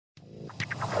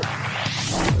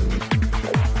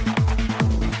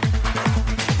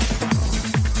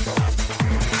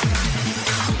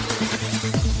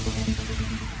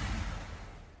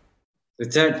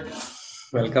Richard,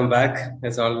 welcome back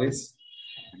as always.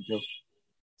 Thank you.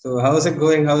 So, how's it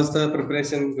going? How's the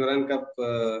preparation, Durand Cup,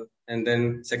 and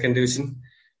then second division?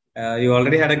 You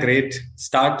already had a great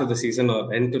start to the season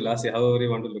or end to last year, however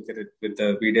you want to look at it, with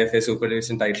the BDFA Super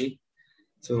Division title.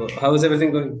 So, how is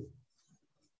everything going?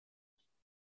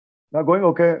 Now going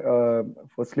okay.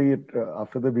 Firstly,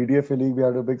 after the BDFA league, we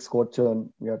had a big squad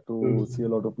churn. We had to see a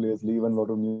lot of players leave and a lot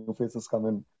of new faces come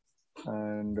in.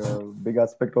 And big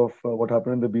aspect of what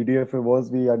happened in the BDFA was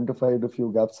we identified a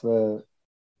few gaps where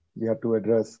we had to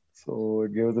address. So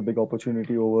it gave us a big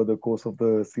opportunity over the course of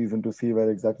the season to see where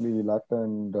exactly we lacked.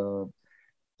 And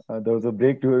there was a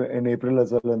break in April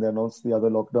as well, and they announced the other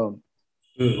lockdown.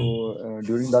 So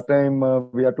during that time,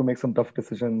 we had to make some tough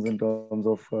decisions in terms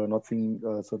of not seeing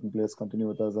certain players continue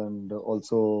with us and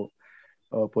also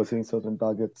pursuing certain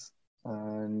targets.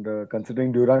 And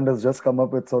considering Durand has just come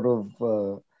up with sort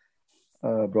of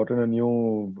brought in a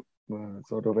new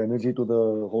sort of energy to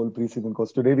the whole preseason.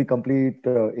 Because today we complete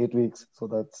 8 weeks, so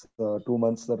that's 2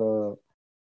 months that are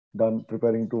done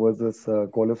preparing towards this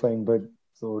qualifying bid.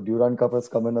 So Durand Cup has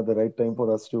come in at the right time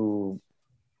for us to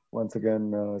once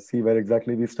again see where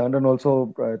exactly we stand. And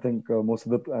also, I think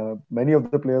many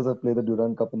of the players have played the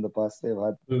Durand Cup in the past. They've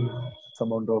had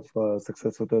some amount of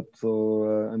success with it.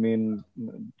 So,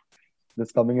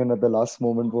 this coming in at the last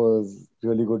moment was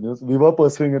really good news. We were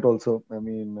pursuing it also.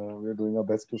 We were doing our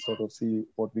best to sort of see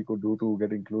what we could do to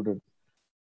get included.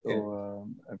 So,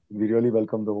 we really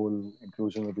welcome the whole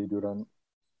inclusion of the Durand.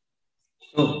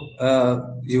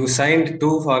 So, you signed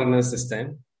two foreigners this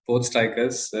time. Both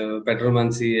strikers, Pedro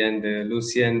Manzi and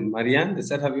Lucien Marian. Is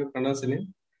that how you pronounce the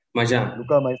name? Majan.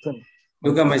 Luca Mason.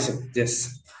 Luca Mason,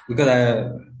 yes. Because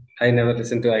I never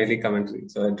listened to ID commentary.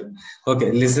 So,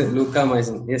 okay, listen, Luca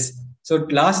Mason, yes. So,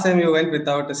 last time you went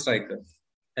without a striker.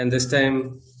 And this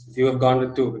time you have gone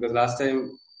with two. Because last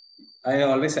time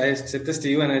I said this to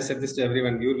you and I said this to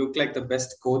everyone. You look like the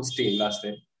best coach team last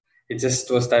time. It just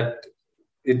was that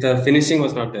the finishing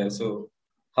was not there. So,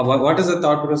 what is the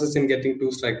thought process in getting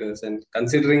two strikers? And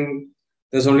considering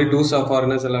there's only two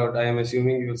foreigners allowed, I am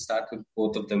assuming you will start with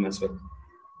both of them as well.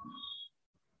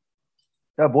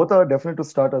 Yeah, both are definitely to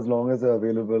start as long as they're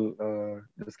available.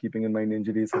 Just keeping in mind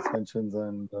injuries, suspensions,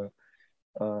 and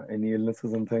any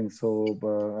illnesses and things.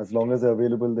 So as long as they're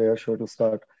available, they are sure to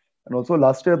start. And also,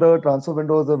 last year the transfer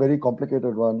window was a very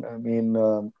complicated one.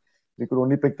 We could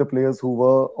only pick the players who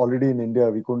were already in India.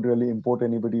 We couldn't really import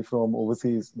anybody from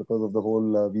overseas because of the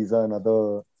whole visa and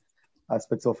other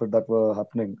aspects of it that were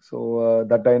happening. So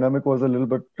that dynamic was a little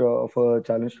bit of a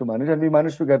challenge to manage, and we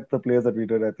managed to get the players that we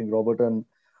did. I think Robert and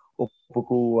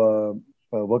Opoku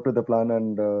worked with the plan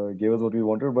and gave us what we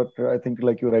wanted. But I think,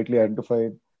 like you rightly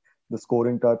identified, the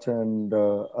scoring touch and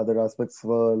other aspects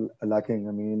were lacking.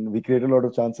 I mean, we created a lot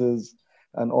of chances,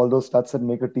 and all those stats that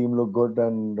make a team look good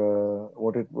and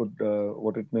what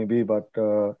it may be. But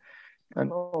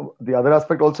and the other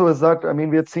aspect also is that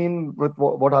we had seen with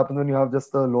what happens when you have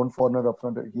just a lone foreigner up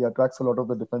front. He attracts a lot of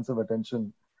the defensive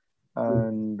attention,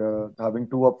 and having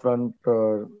two up front,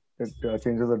 it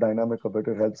changes the dynamic a bit.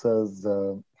 It helps us.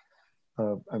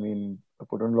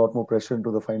 Put on a lot more pressure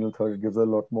into the final third. It gives a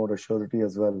lot more assurity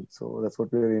as well. So that's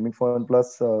what we're aiming for. And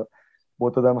plus,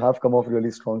 both of them have come off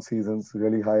really strong seasons,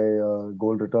 really high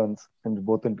goal returns, and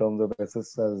both in terms of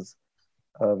assists as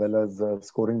well as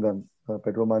scoring them.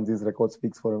 Pedro Manzi's record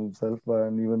speaks for himself,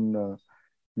 and even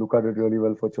Luca did really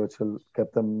well for Churchill,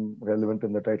 kept them relevant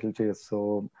in the title chase.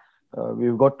 So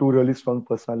we've got two really strong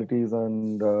personalities,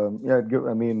 and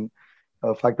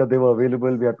fact that they were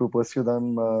available, we had to pursue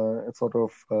them. It's sort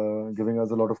of giving us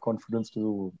a lot of confidence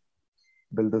to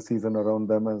build the season around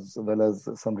them, as well as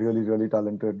some really, really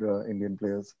talented Indian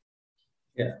players.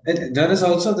 Yeah, and there is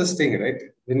also this thing, right?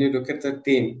 When you look at the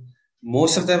team,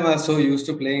 most of them are so used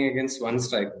to playing against one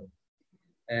striker,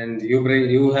 and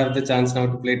you have the chance now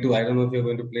to play two. I don't know if you're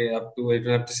going to play up two. You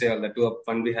don't have to say all that, two up,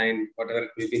 one behind, whatever it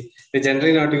may be. They're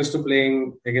generally not used to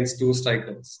playing against two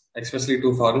strikers, especially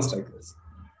two foreign strikers.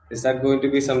 Is that going to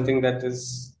be something that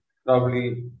is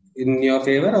probably in your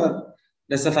favor, or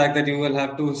does the fact that you will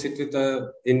have to sit with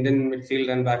the Indian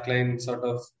midfield and backline sort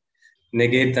of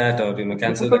negate that, or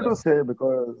cancel that? Difficult to say,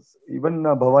 because even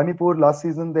Bhawanipur last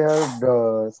season they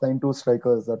had signed two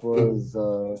strikers. That was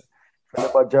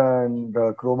Philip Adja and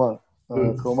Chroma.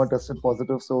 Chroma tested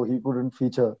positive, so he couldn't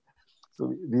feature. So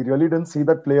we really didn't see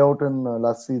that play out in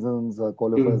last season's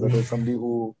qualifiers. That was somebody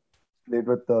who played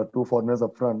with two foreigners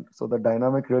up front. So the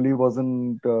dynamic really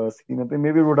wasn't seen. I think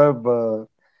maybe would have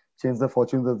changed their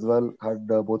fortunes as well had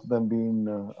both of them been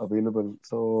available.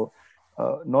 So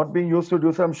Not being used to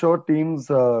do so, I'm sure teams.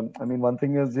 One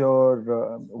thing is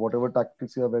your whatever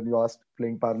tactics you have when you ask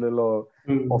playing parallel or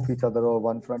off each other or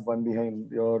one front, one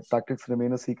behind. Your tactics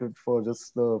remain a secret for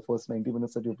just the first 90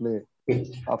 minutes that you play.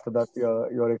 After that,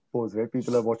 you're exposed, right?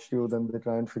 People have watched you, then they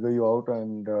try and figure you out,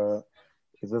 and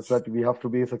it's just that we have to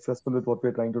be successful with what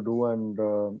we're trying to do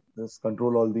and just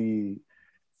control all the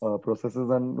processes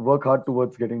and work hard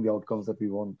towards getting the outcomes that we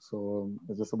want. So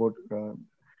it's just about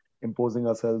imposing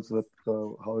ourselves with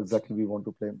how exactly we want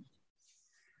to play.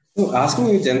 So asking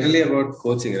you generally about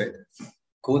coaching, right?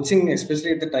 Coaching,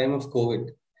 especially at the time of COVID,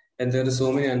 and there are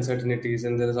so many uncertainties,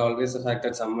 and there is always the fact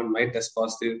that someone might test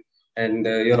positive, and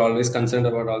you're always concerned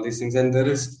about all these things, and there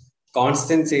is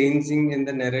constant changing in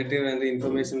the narrative and the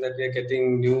information that we are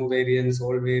getting, new variants,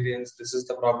 old variants. This is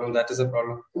the problem, that is the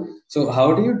problem. So,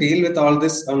 how do you deal with all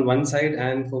this on one side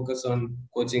and focus on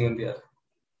coaching on the other?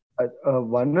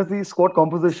 One is the squad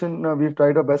composition. We've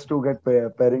tried our best to get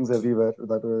pairings everywhere.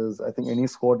 That is, I think any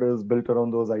squad is built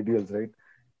around those ideals, right?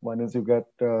 One is you get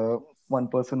one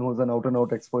person who's an out and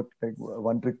out expert, like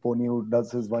one trick pony who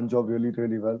does his one job really,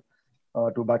 really well.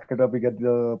 To back it up, we get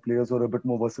the players who are a bit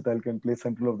more versatile, can play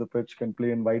central of the pitch, can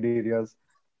play in wide areas,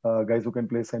 guys who can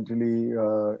play centrally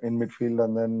in midfield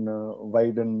and then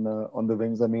wide and on the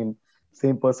wings.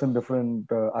 Same person, different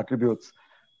attributes.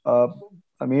 Uh,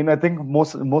 I think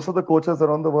most of the coaches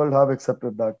around the world have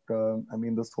accepted that.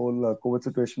 This whole COVID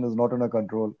situation is not under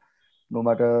control. No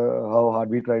matter how hard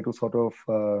we try to sort of,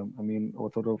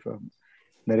 what sort of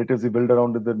narratives we build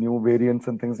around it, the new variants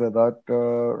and things like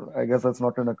that, I guess that's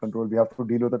not under control. We have to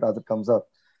deal with it as it comes up.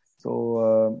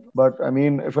 So,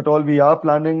 if at all we are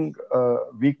planning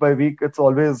week by week, it's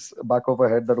always back of our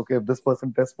head that, okay, if this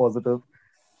person tests positive,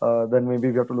 then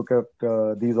maybe we have to look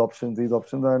at these options.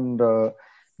 And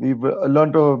we've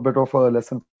learned a bit of a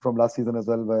lesson from last season as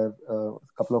well, where a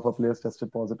couple of our players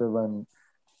tested positive and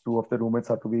two of the roommates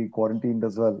had to be quarantined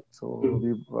as well. So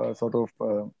we've sort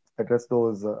of addressed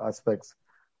those aspects.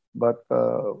 But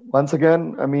once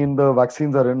again, the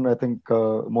vaccines are in. I think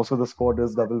most of the squad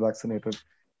is double vaccinated.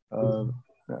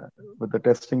 With the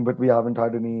testing, but we haven't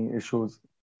had any issues.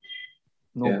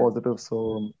 No positives.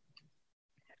 So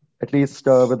at least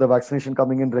with the vaccination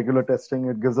coming in, regular testing,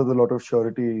 it gives us a lot of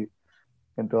surety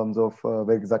in terms of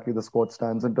where exactly the squad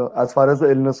stands. As far as the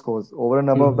illness goes, over and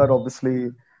above that,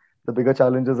 obviously, the bigger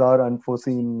challenges are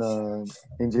unforeseen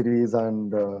injuries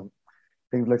and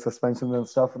things like suspension and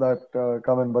stuff that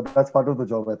come in. But that's part of the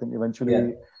job. I think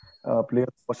eventually players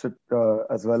watch it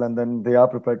as well, and then they are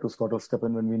prepared to sort of step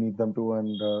in when we need them to.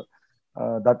 And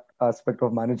that aspect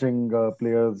of managing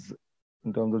players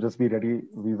in terms of just be ready,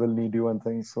 we will need you and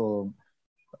things. So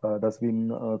that's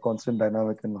been a constant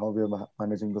dynamic in how we are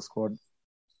managing the squad.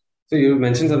 So you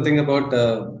mentioned something about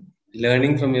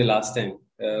learning from your last time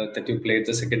that you played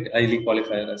the second I-League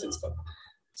qualifier, as it's called.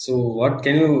 So what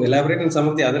can you elaborate on some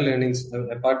of the other learnings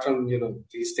apart from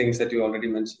these things that you already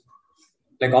mentioned,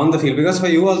 like on the field? Because for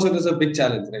you also it was a big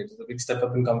challenge, right? It's a big step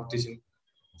up in competition.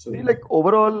 So like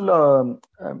overall,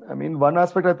 one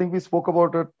aspect I think we spoke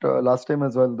about it last time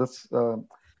as well. This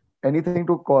anything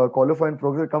to qualify and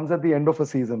progress comes at the end of a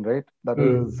season, right? That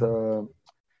is.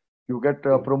 You get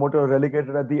promoted or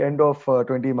relegated at the end of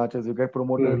 20 matches. You get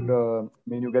promoted,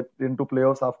 you get into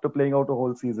playoffs after playing out a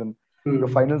whole season. The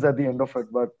finals at the end of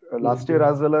it. But last year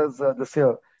as well as this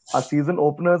year, our season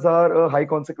openers are a high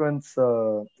consequence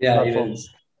platforms.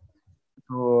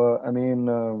 So,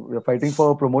 we're fighting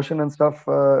for promotion and stuff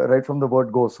right from the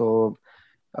word go. So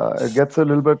it gets a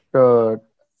little bit,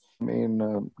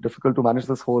 difficult to manage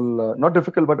this whole, not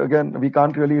difficult, but again, we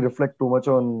can't really reflect too much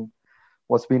on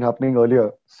what's been happening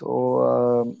earlier.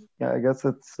 So I guess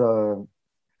it's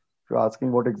if you're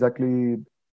asking what exactly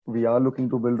we are looking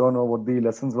to build on or what the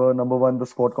lessons were. Number one, the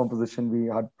squad composition. We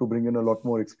had to bring in a lot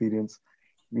more experience.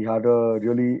 We had a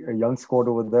young squad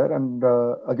over there, and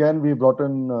again we brought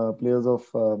in players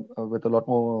with a lot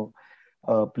more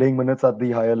playing minutes at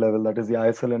the higher level. That is the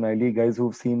ISL and I-League guys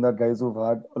who've seen that, guys who've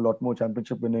had a lot more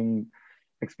championship winning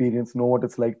experience, know what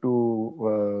it's like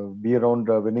to be around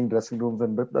winning dressing rooms,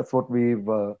 and that's what we've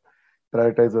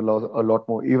prioritized a lot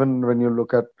more. Even when you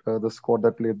look at the squad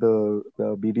that played the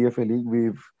BDFA League,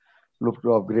 we've looked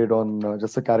to upgrade on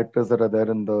just the characters that are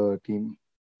there in the team.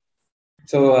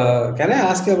 So can I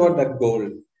ask you about that goal,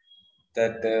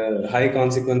 that high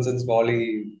consequences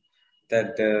volley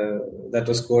that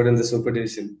was scored in the Super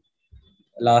Division,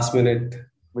 last minute?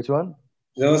 Which one?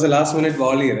 There was a last minute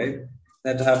volley, right?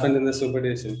 That happened in the Super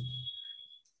Division.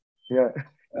 Yeah.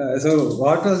 So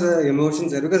what was the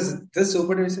emotions there? Because this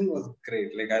Super Division was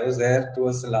great. Like I was there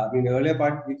towards the last. Earlier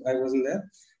part I wasn't there,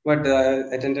 but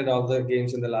attended all the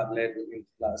games in the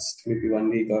last maybe 1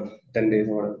 week or 10 days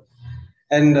or whatever.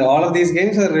 And all of these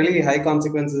games are really high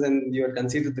consequences, and you had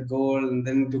conceded the goal, and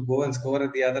then to go and score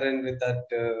at the other end with that.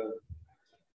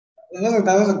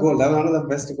 That was a goal. That was one of the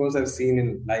best goals I've seen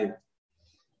in live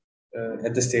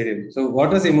at the stadium. So, what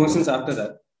was the emotions after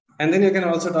that? And then you can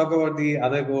also talk about the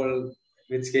other goal,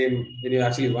 which came when you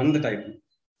actually won the title,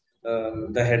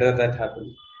 the header that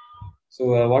happened.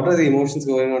 So, what were the emotions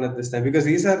going on at this time? Because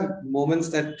these are moments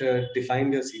that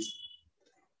defined your season.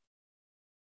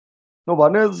 No,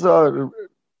 one is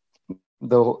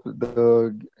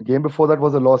the game before that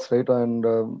was a loss, right? And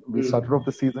we started off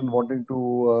the season wanting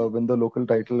to win the local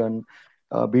title. And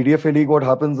BDFA League, what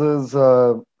happens is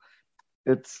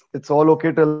it's all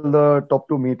okay till the top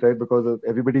two meet, right? Because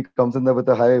everybody comes in there with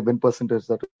a high win percentage.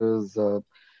 That is,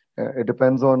 it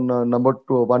depends on number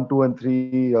two, 1, 2, and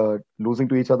 3 losing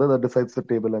to each other. That decides the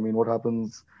table. I mean, what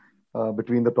happens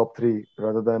between the top 3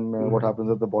 rather than what happens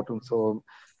at the bottom. So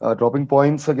dropping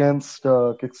points against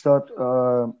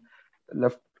Kickstart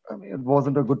left. I mean, it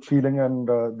wasn't a good feeling, and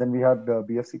then we had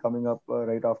BFC coming up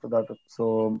right after that.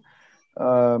 So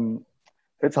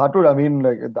it's hard to. I mean,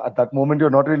 like at that moment, you're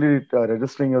not really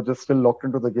registering. You're just still locked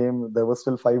into the game. There was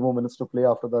still 5 more minutes to play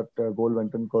after that goal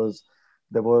went in because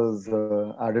there was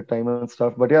added time and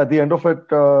stuff. But yeah, at the end of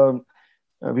it,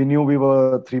 we knew we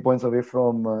were 3 points away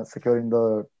from securing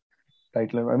the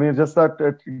title. I mean, just that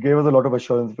it gave us a lot of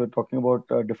assurance. We're talking about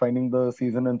defining the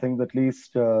season and things. At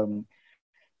least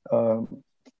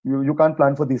you can't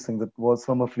plan for these things. It was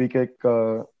from a free kick.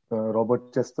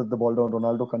 Robert chested the ball down.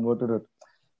 Ronaldo converted it.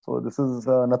 So this is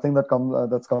nothing that's come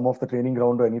off the training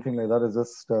ground or anything like that. It's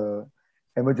just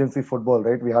emergency football,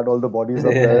 right? We had all the bodies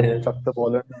up there, chucked the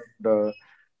ball in, and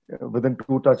within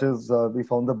 2 touches, we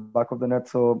found the back of the net.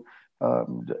 So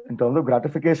in terms of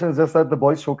gratification, it's just that the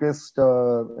boys showcased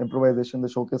improvisation. They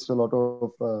showcased a lot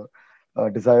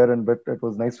of desire and bit. It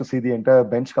was nice to see the entire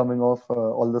bench coming off,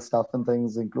 all the staff and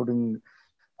things, including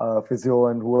physio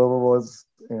and whoever was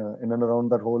in and around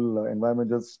that whole environment,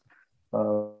 just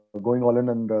going all in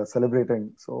and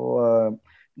celebrating. So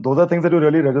those are things that you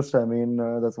really register. I mean,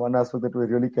 that's one aspect that we're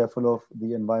really careful of,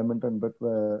 the environment and bit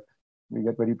where we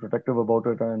get very protective about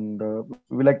it, and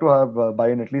we like to have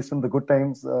buy-in. At least in the good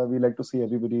times, we like to see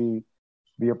everybody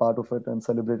be a part of it and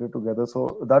celebrate it together.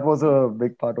 So that was a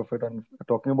big part of it. And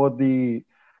talking about the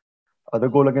other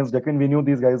goal against Deccan, we knew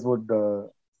these guys would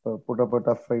put up a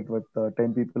tough fight with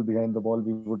 10 people behind the ball.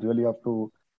 We would really have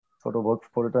to sort of work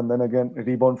for it. And then again,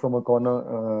 rebound from a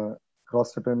corner,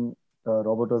 crossed it in.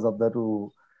 Robert was up there to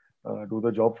do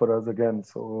the job for us again.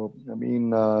 So, I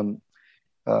mean,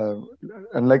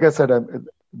 and like I said,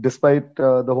 despite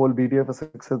the whole BDF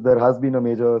success, there has been a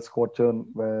major squad churn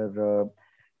where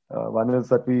one is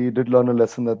that we did learn a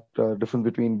lesson that difference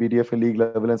between BDF league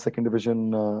level and second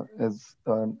division is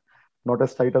not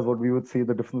as tight as what we would see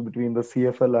the difference between the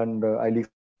CFL and I-League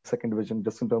second division,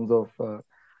 just in terms of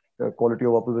quality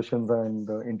of oppositions and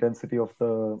intensity of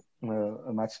the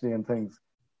match day and things.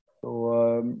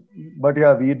 So, but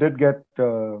yeah, we did get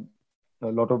a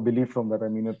lot of belief from that. I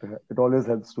mean, it always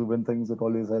helps to win things. It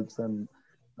always helps. And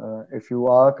if you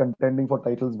are contending for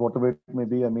titles, whatever it may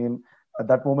be, I mean, at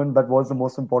that moment, that was the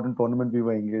most important tournament we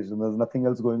were engaged in. There's nothing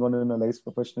else going on in our lives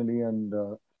professionally. And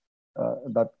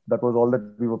that was all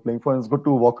that we were playing for. And it's good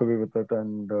to walk away with it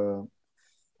and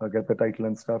get the title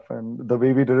and stuff. And the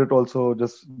way we did it also,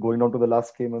 just going down to the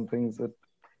last game and things,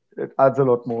 it adds a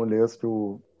lot more layers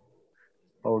to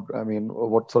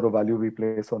what sort of value we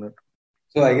place on it.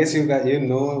 So I guess you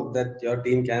know that your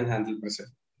team can handle pressure.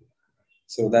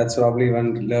 So that's probably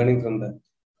one learning from that.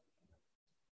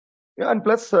 Yeah, and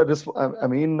plus it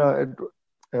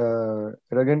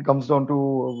again comes down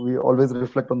to, we always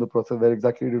reflect on the process. Where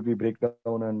exactly did we break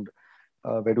down, and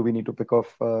where do we need to pick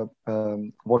off?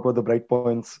 What were the bright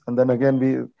points? And then again,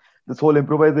 this whole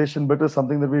improvisation bit is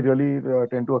something that we really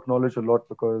tend to acknowledge a lot,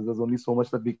 because there's only so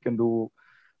much that we can do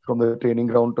from the training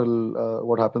ground till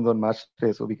what happens on match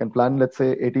day. So we can plan, let's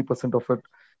say, 80% of it,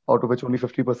 out of which only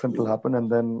 50% will happen.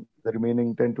 And then the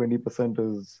remaining 10-20%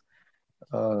 is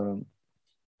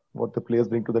what the players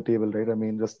bring to the table, right? I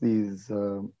mean, just these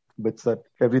bits that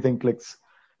everything clicks,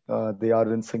 they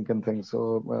are in sync and things.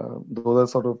 So those are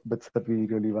sort of bits that we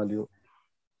really value.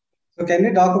 So can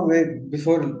we talk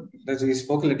before that we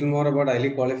spoke a little more about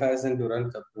I-League qualifiers and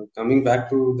Durand Cup? Coming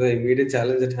back to the immediate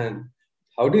challenge at hand,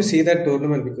 how do you see that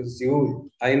tournament? Because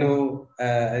I know,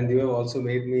 and you have also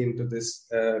made me into this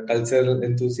cultural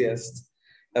enthusiast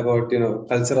about,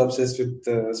 culture obsessed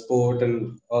with sport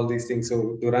and all these things.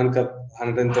 So Durand Cup,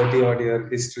 130 odd year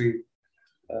history.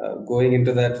 going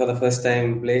into that for the first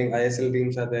time, playing ISL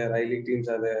teams are there, I League teams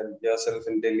are there, yourself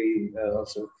in Delhi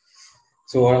also.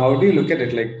 So how do you look at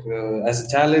it? Like as a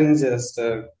challenge, as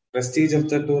the prestige of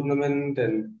the tournament,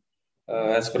 and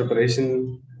as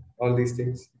preparation, all these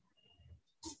things.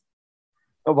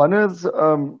 One is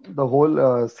the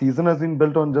whole season has been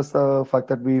built on just the fact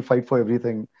that we fight for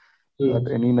everything.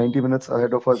 That any 90 minutes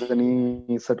ahead of us,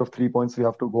 any set of 3 points, we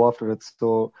have to go after it.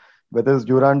 So whether it's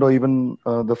Durand or even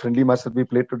the friendly match that we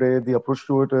played today, the approach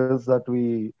to it is that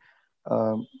we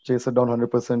chase it down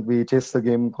 100%. We chase the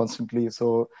game constantly.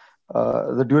 So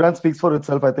the Durand speaks for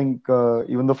itself. I think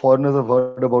even the foreigners have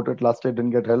heard about it. Last year it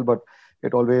didn't get held, but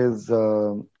it always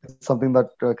it's something that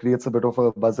creates a bit of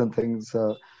a buzz and things.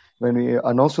 When we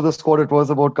announced to the squad, it was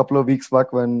about a couple of weeks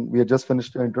back when we had just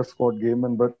finished the inter-squad game,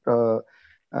 and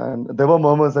there were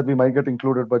murmurs that we might get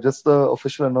included, but just the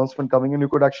official announcement coming in, you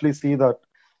could actually see that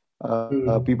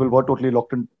people were totally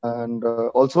locked in. And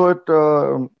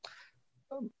also,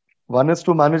 one is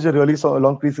to manage a really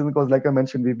long preseason because, like I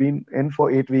mentioned, we've been in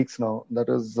for 8 weeks now. That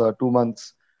is 2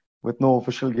 months with no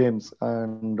official games,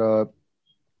 and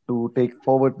to take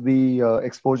forward the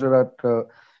exposure at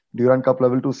Durand Cup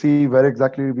level to see where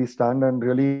exactly we stand and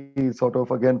really sort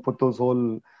of again put those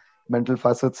whole mental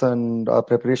facets and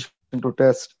preparation to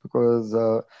test, because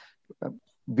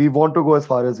we want to go as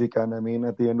far as we can. I mean,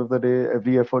 at the end of the day,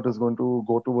 every effort is going to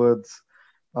go towards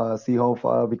see how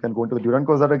far we can go into the Durand,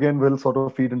 because that again will sort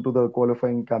of feed into the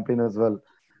qualifying campaign as well.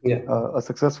 Yeah. A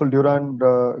successful Durand,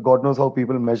 God knows how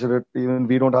people measure it. Even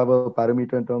we don't have a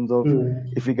parameter in terms of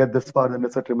if we get this far, then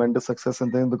it's a tremendous success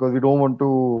and things, because we don't want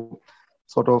to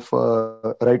sort of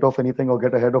write off anything or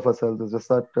get ahead of ourselves. It's just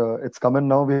that it's coming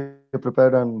now. We're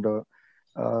prepared, and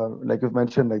like you've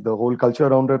mentioned, like the whole culture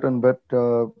around it, and but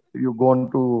you go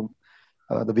on to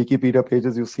the Wikipedia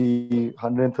pages, you see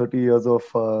 130 years of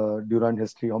Durand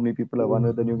history, how many people have won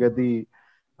it, then you get the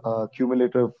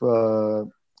cumulative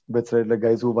bits, right? Like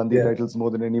guys who won the titles more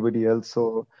than anybody else.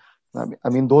 So, I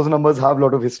mean, those numbers have a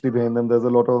lot of history behind them. There's a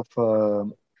lot of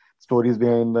stories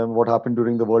behind them. What happened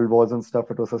during the world wars and stuff?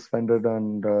 It was suspended,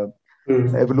 and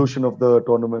evolution of the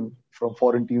tournament from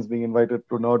foreign teams being invited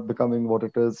to now becoming what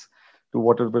it is, to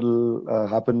what it will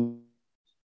happen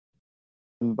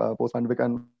post-pandemic.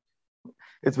 And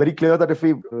it's very clear that if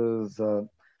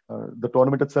the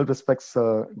tournament itself respects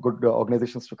good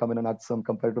organizations to come in and add some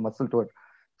competitive muscle to it.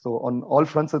 So on all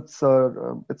fronts,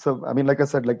 I mean, like I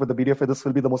said, like with the BDFA, this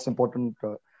will be the most important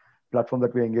platform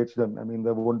that we engaged in. I mean,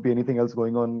 there won't be anything else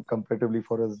going on competitively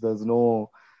for us. There's no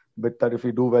bit that if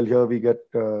we do well here, we get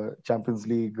Champions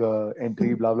League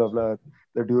entry, blah, blah, blah.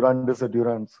 The Durand is a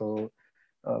Durand. So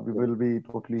we will be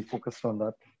totally focused on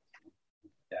that.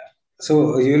 Yeah.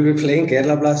 So you will be playing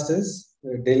Kerala Blasters,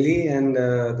 Delhi, and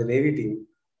the Navy team.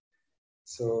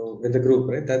 So with the group,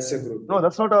 right? That's a group. No,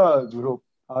 that's not a group.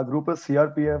 Our group is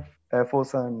CRPF, Air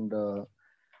Force, and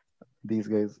these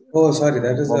guys. Oh, sorry,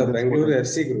 that is the Bengaluru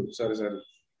FC group. Sorry.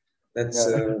 That's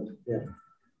yeah.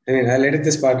 I mean, I'll edit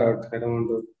this part out. I don't want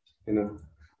to, you know.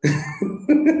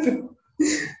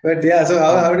 But yeah, so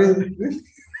how do you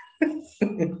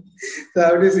so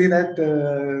how do you see that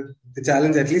the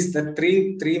challenge? At least that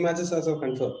three matches are so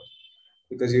confirmed,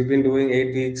 because you've been doing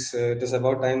 8 weeks. It is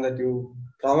about time that you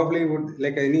probably would,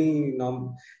 like any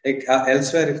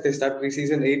elsewhere, if they start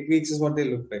preseason, 8 weeks is what they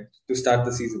look like to start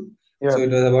the season. Yeah. So it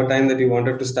was about time that you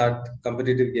wanted to start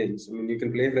competitive games. I mean, you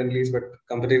can play friendlies, but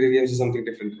competitive games is something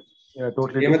different. Yeah,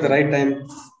 totally. Came at the right time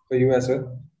for you as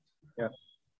well. Yeah.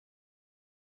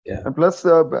 Yeah. And plus,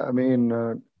 I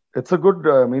mean, it's a good.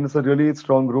 I mean, it's a really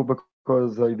strong group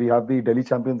because we have the Delhi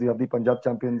champions, we have the Punjab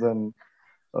champions, and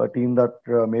a team that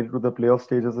made it to the playoff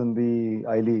stages in the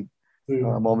I League.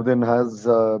 Mohammedan has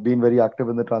been very active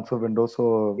in the transfer window,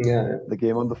 so the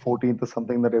game on the 14th is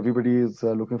something that everybody is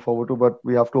looking forward to. But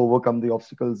we have to overcome the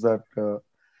obstacles that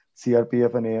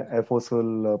CRPF and Air Force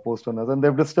will post on us, and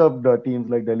they've disturbed teams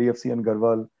like Delhi FC and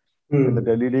Garhwal in the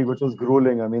Delhi League, which was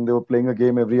grueling. I mean, they were playing a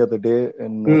game every other day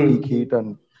in peak heat,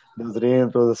 and there was rain,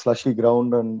 it was a slushy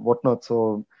ground and whatnot.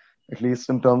 So at least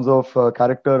in terms of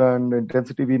character and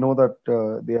intensity, we know that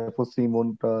the Air Force team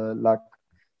won't lack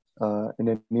in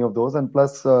any of those. And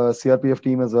plus CRPF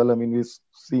team as well. I mean, we've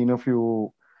seen a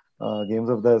few games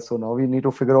of theirs. So now we need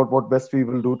to figure out what best we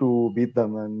will do to beat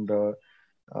them and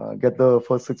get the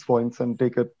first 6 points and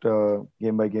take it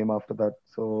game by game after that.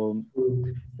 So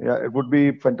yeah, it would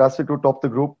be fantastic to top the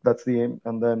group. That's the aim.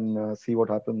 And then see what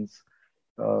happens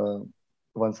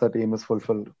once that aim is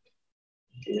fulfilled.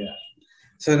 Yeah.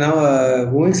 So now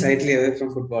moving slightly away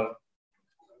from football,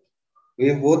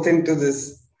 we are both into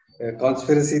this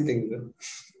conspiracy thing.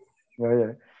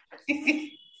 Yeah.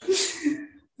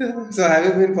 So have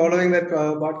you been following that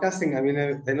podcasting? I mean,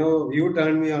 I know you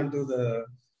turned me on to the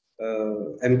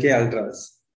MK Ultras,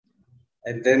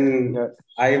 and then Yeah.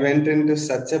 I went into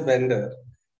such a bender.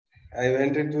 I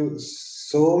went into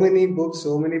so many books,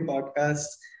 so many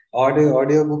podcasts,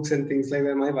 audio books, and things like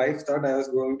that. My wife thought I was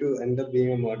going to end up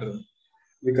being a murderer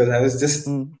because I was just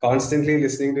Mm. constantly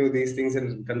listening to these things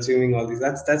and consuming all these.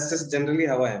 That's just generally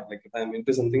how I am. Like if I'm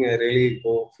into something, I really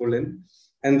go full in,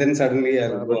 and then suddenly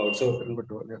I'll Rabbit, go out. So rabbit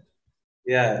hole, yeah.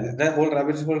 yeah, that whole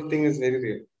rabbit hole thing is very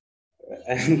real.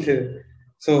 And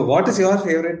so, what is your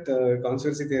favorite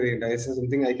conspiracy theory? Is there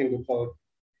something I can look for?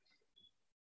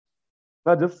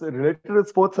 Now, just related to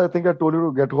sports, I think I told you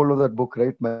to get hold of that book,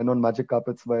 right? Men on Magic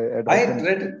Carpets by Ed I Hawkins.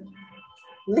 read it.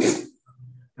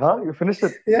 Huh? You finished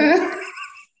it? Yeah.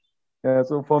 Yeah.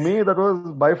 So for me, that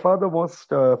was by far the most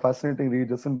fascinating read,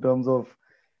 just in terms of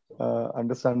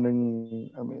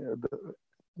understanding. I mean,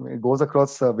 it goes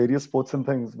across various sports and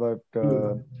things, but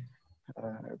Hmm.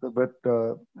 it's a bit.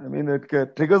 I mean,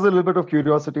 triggers a little bit of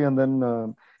curiosity, and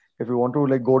then if you want to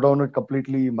like go down a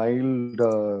completely mild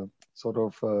sort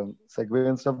of segue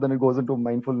and stuff, then it goes into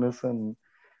mindfulness and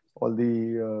all the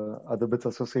other bits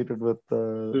associated with the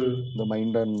Hmm.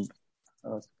 mind and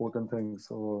sport and things.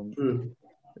 So Hmm.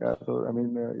 yeah, so I mean,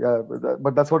 yeah,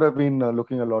 but that's what I've been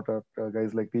looking a lot at.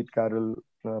 Guys like Pete Carroll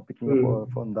picking up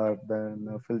Hmm. on that,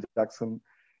 then Phil Jackson,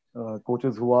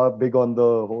 coaches who are big on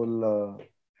the whole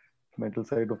mental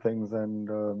side of things, and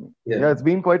Yeah. yeah, it's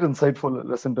been quite insightful,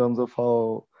 just in terms of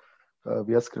how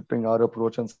we are scripting our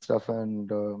approach and stuff, and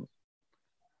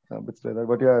bits like that.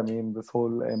 But yeah, I mean, this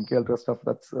whole MK Ultra stuff,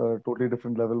 that's a totally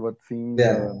different level. But seeing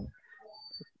Yeah.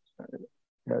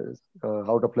 yeah,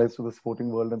 how it applies to the sporting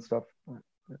world and stuff,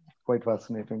 quite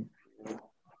fascinating.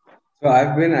 So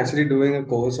I've been actually doing a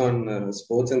course on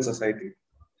sports and society,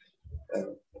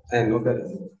 and Okay.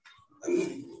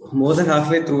 I'm more than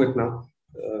halfway through it now.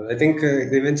 I think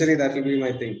eventually that will be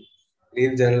my thing.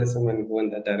 Leave journalism and go in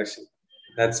that direction.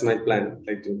 That's my plan.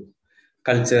 Like to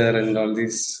culture and all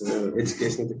these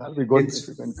education things. That'll be good if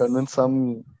you can It's convince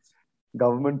some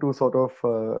government to sort of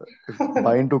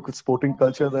buy into sporting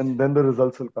culture, then the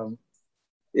results will come,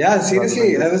 yeah. rather than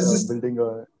Seriously, I just was just building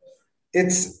a.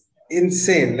 it's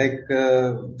insane. Like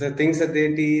the things that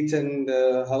they teach and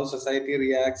how society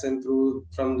reacts and through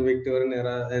from the Victorian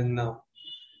era and now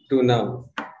to now,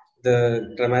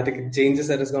 the dramatic changes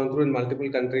that has gone through in multiple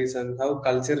countries and how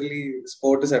culturally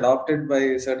sport is adopted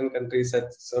by certain countries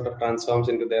that sort of transforms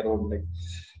into their own, like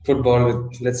football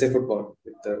with, let's say, football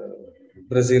with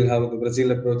Brazil, how the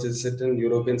Brazil approaches it and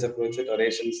Europeans approach it, or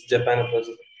Asians, Japan approaches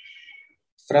it.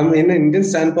 From in an Indian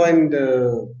standpoint,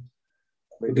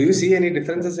 Very do you different. see any Yeah.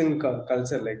 differences in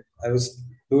culture? Like I was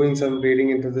doing some reading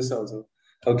into this also,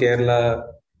 how Kerala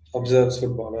observes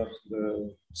football or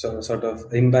sort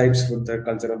of imbibes with the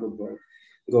culture of football.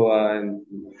 Goa and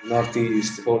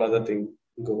Northeast, whole other thing.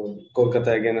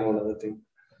 Kolkata again, a whole other thing.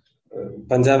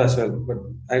 Punjab as well, but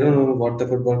I don't know what the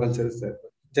football culture is there.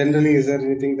 But generally, is there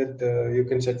anything that you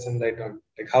can shed some light on?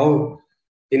 Like how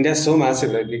India is so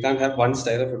massive, right? We can't have one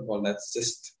style of football. That's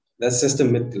just a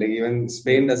myth. Like even Yeah.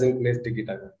 Spain doesn't play tiki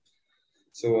taka.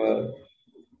 So,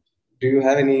 do you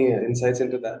have any insights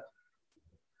into that?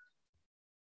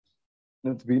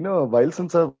 It's been a while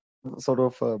since I've sort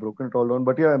of broken it all down.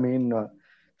 But yeah, I mean,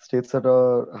 states that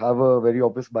have a very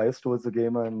obvious bias towards the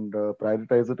game and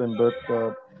prioritize it, and but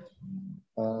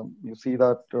you see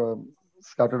that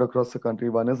scattered across the country.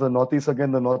 One is the Northeast.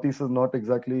 Again, the Northeast is not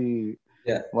exactly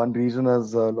Yeah, one region,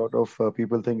 as a lot of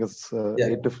people think. It's yeah.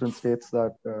 eight different states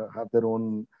that have their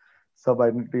own sub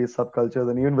identities, subcultures,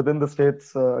 and even within the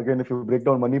states, again, if you break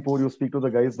down Manipur, you speak to the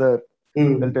guys there,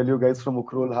 they'll tell Mm, you guys from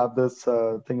Ukhrul have this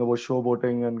thing about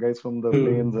showboating, and guys from the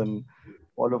plains mm, and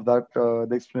all of that.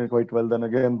 They explain it quite well. Then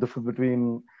again, difference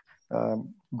between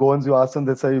Goans, you ask them,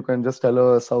 they say you can just tell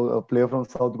a player from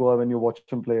South Goa when you watch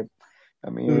him play. I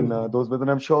mean, mm. those, but then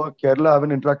I'm sure Kerala haven't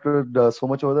interacted so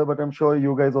much over there, but I'm sure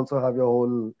you guys also have your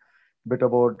whole bit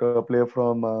about a player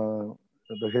from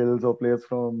the hills, or players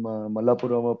from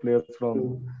Malappuram, or players from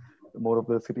Mm. more of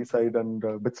the city side, and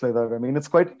bits like that. I mean, it's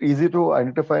quite easy to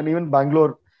identify, and even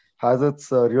Bangalore has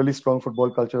its really strong football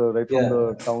culture right from Yeah. the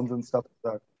towns and stuff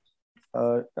like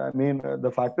that. I mean,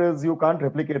 the fact is you can't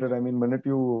replicate it. I mean, minute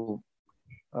you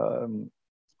um,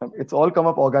 it's all come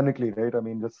up organically, right? I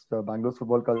mean, just Bangalore's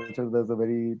football culture, there's a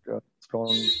very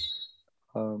strong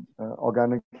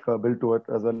organic build to it,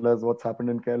 as well as what's happened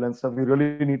in Kerala and stuff. We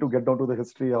really need to get down to the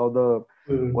history, how the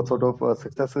what sort Mm. of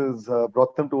successes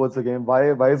brought them towards the game.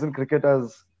 Why isn't cricket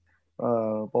as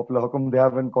popular? How come they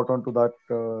haven't caught on to that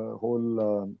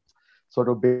whole sort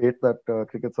of bait that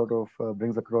cricket sort of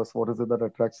brings across? What is it that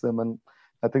attracts them? And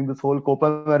I think this whole Copa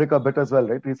America bit as well,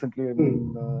 right? Recently, I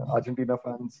mean, Hmm. Argentina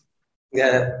fans,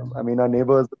 Yeah. I mean, our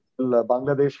neighbors,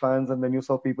 Bangladesh fans, and then you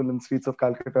saw people in streets of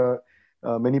Calcutta,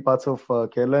 many parts of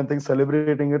Kerala, and things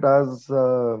celebrating it as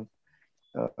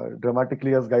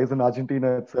dramatically as guys in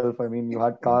Argentina itself. I mean, you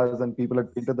had cars and people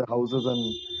had painted their houses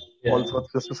and all Yeah.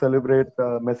 sorts just to celebrate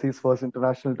Messi's first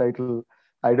international title.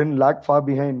 I didn't lag far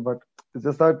behind, but it's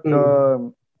just that Hmm.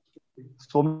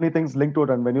 so many things linked to it.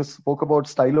 And when you spoke about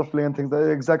style of play and things,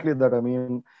 exactly that. I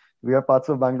mean, we have parts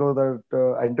of Bangalore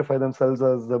that identify themselves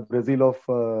as the Brazil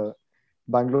of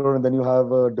Bangalore, and then you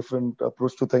have a different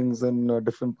approach to things in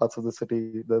different parts of the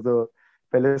city. There's a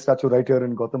Pele statue right here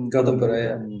in Gothampur, Gautam, right?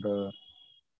 yeah.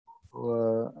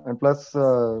 And plus,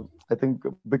 I think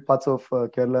big parts of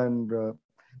Kerala and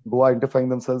Goa identifying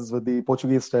themselves with the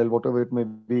Portuguese style, whatever it may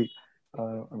be.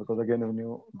 Because again, when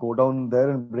you go down there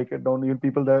and break it down, even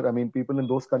people there, I mean, people in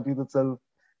those countries itself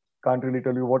can't really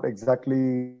tell you what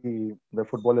exactly the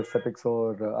football aesthetics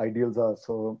or ideals are.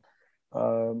 So,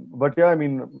 but yeah, I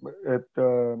mean,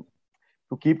 to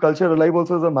keep culture alive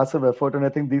also is a massive effort, and I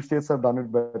think these states have done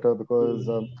it better because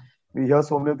we hear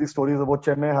so many of these stories about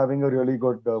Chennai having a really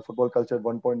good football culture at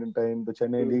one point in time. The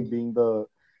Chennai League Hmm. being the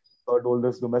third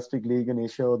oldest domestic league in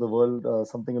Asia or the world,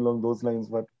 something along those lines.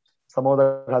 But somehow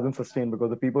that hasn't sustained because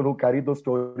the people who carried those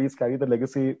stories, carried the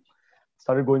legacy,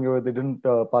 started going away. They didn't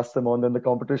pass them on. Then the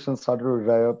competition started to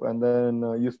dry up, and then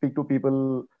you speak to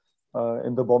people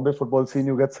in the Bombay football scene,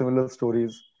 you get similar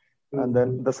stories. And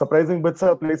then Hmm. the surprising bits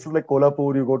are places like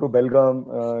Kolhapur. You go to Belgaum,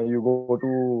 you go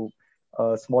to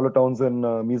smaller towns in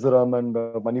Mizoram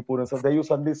and Manipur and stuff. There you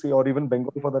suddenly see, or even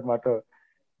Bengal for that matter,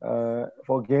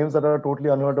 for games that are totally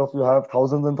unheard of, you have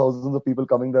thousands and thousands of people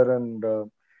coming there and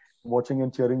watching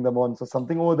and cheering them on. So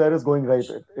something over there is going right.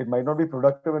 It might not be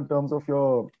productive in terms of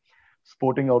your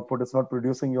sporting output. It's not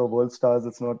producing your world stars.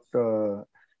 It's not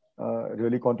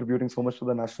really contributing so much to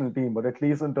the national team. But at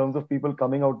least in terms of people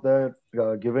coming out there,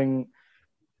 giving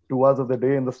 2 hours of the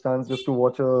day in the stands just to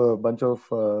watch a bunch of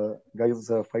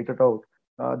guys fight it out.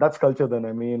 That's culture then.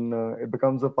 I mean, it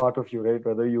becomes a part of you, right?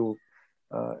 Whether you,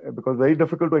 because very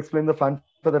difficult to explain the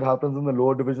fanfare that happens in the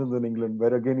lower divisions in England,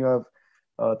 where again you have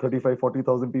 35,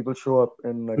 40,000 people show up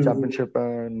in Hmm. championship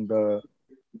and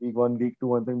League One, League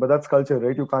Two, and thing. But that's culture,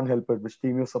 right? You can't help it. Which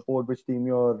team you support, which team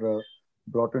you're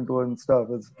brought into and stuff.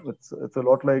 It's a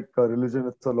lot like religion.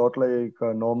 It's a lot like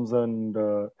norms and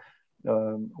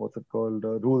what's it called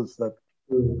rules that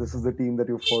this is the team that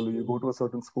you follow. You go to a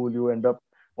certain school, you end up,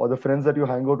 or the friends that you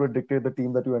hang out with dictate the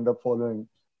team that you end up following.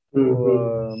 So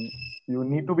Hmm. you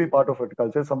need to be part of it.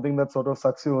 Culture is something that sort of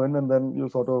sucks you in, and then you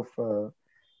sort of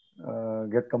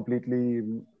get completely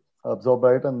absorbed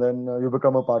by it, and then you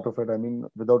become a part of it. I mean,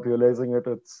 without realizing it,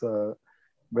 it's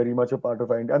very much a part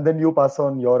of it. And then you pass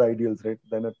on your ideals, right?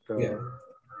 Then it Yeah.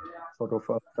 sort of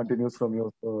continues from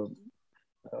you. So,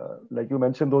 like you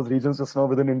mentioned, those regions just now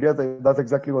within India, that's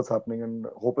exactly what's happening, and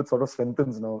hope it sort of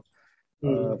strengthens now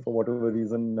Hmm. for whatever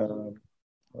reason.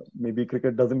 Maybe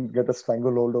cricket doesn't get a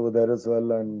stranglehold over there as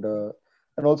well, and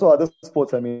also other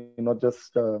sports. I mean, not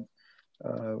just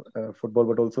football,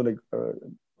 but also like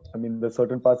I mean, there's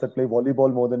certain parts that play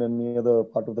volleyball more than any other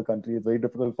part of the country. It's very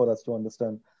difficult for us to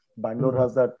understand. Bangalore Hmm.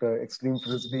 has that extreme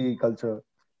frisbee culture.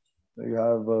 You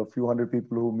have a few hundred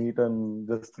people who meet and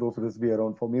just throw frisbee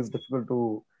around. For me, it's difficult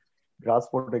to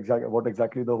grasp what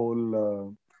exactly the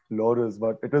whole lore is,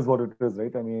 but it is what it is,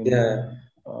 right? I mean, Yeah.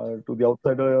 to the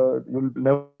outsider, you'll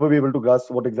never be able to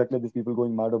grasp what exactly these people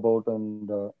going mad about and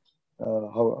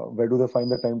how where do they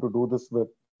find the time to do this with.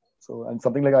 So, and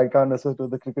something like I can't associate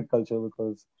with the cricket culture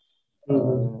because uh,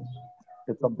 Hmm.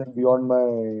 it's something beyond my,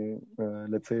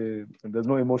 let's say, there's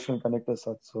no emotional connect as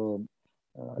such. So,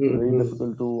 it's very Hmm.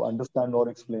 difficult to understand or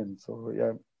explain. So,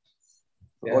 yeah,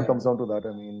 it all Yeah. comes down to that.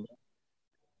 I mean,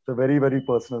 it's a very, very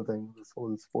personal thing, this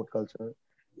whole sport culture.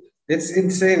 It's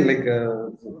insane. Like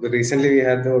recently, we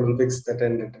had the Olympics that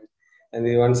ended, and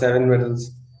we won 7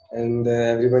 medals, and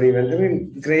everybody went. I mean,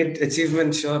 great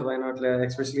achievement, sure. Why not?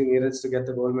 Especially Neeraj to get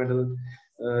the gold medal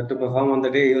to perform on the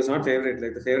day. He was not favorite.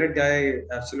 Like the favorite guy,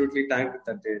 absolutely tanked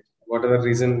that day. Whatever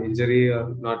reason, injury or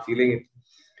not feeling it.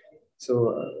 So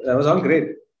that was all great.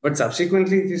 But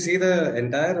subsequently, if you see the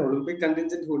entire Olympic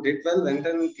contingent who did well went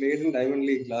and played in Diamond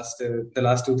League the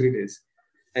last 2 3 days,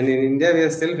 and in India we are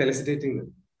still felicitating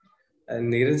them.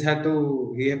 And Neeraj had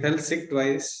to, he fell sick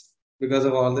twice because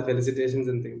of all the felicitations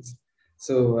and things.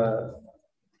 So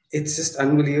it's just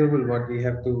unbelievable what we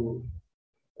have to,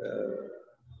 uh,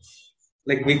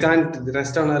 like, we can't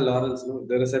rest on our laurels. No?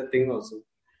 There is a thing also.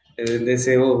 They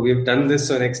say, oh, we've done this,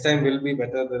 so next time will be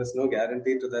better. There is no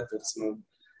guarantee to that. There is no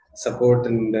support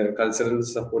and cultural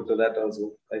support to that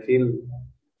also. I feel,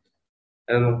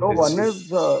 I don't know. No, It's one just.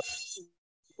 is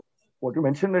what you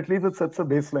mentioned. At least it sets a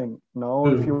baseline. Now,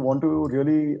 if you Hmm. want to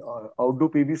really outdo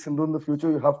PV Sindhu in the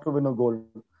future, you have to win a gold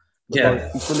because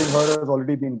Yeah. equaling her has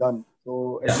already been done.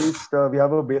 So at Yeah. least we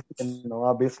have a baseline now.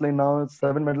 Our baseline now is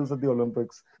 7 medals at the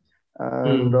Olympics.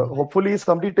 And Hmm. hopefully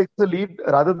somebody takes the lead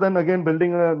rather than again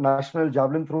building a national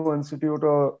javelin throw institute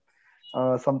or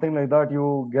something like that.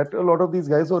 You get a lot of these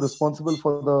guys who are responsible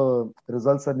for the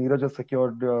results that Neeraj has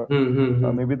secured. Hmm.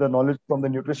 Hmm. Maybe Hmm. the knowledge from the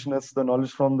nutritionists, the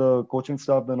knowledge from the coaching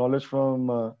staff, the knowledge from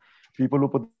people who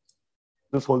put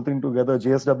this whole thing together.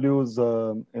 JSW's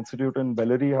institute in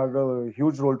Bellary had a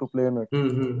huge role to play in it. Hmm.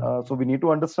 Hmm. So we need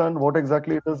to understand what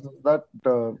exactly it is that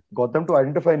got them to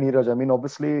identify Neeraj. I mean,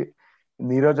 obviously,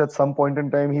 Neeraj at some point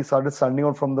in time he started standing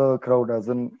out from the crowd, as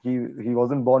in he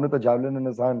wasn't born with a javelin in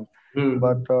his hand.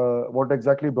 But Hmm. what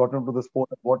exactly brought him to the sport?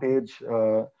 At what age?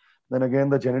 Then again,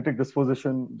 the genetic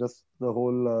disposition, just the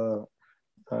whole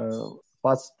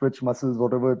fast twitch muscles,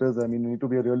 whatever it is. I mean, you need to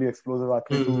be a really explosive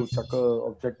athlete Hmm. to chuck a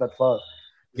object that far.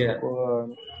 So Yeah.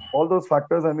 all those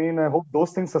factors. I mean, I hope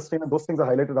those things sustain and those things are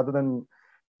highlighted rather than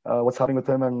what's happening with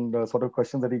him and sort of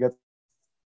questions that he gets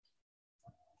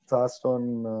asked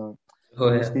on Oh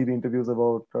those yeah. TV interviews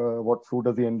about what food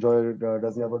does he enjoy,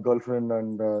 does he have a girlfriend,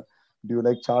 and do you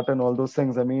like chart and all those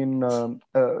things. I mean,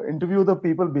 interview the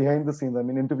people behind the scenes. I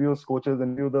mean, interview his coaches,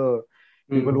 interview the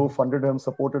people who Hmm. funded him,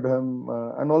 supported him,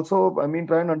 and also, I mean,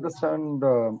 try and understand.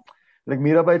 Like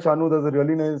Mirabai Chanu, there's a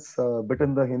really nice bit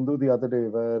in the Hindu the other day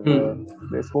where Hmm.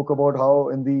 they spoke about how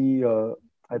in the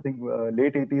I think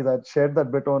late 80s, I'd shared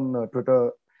that bit on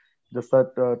Twitter, just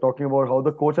that talking about how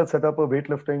the coach had set up a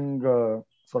weightlifting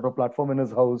sort of platform in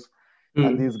his house,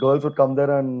 and Hmm. these girls would come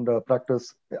there and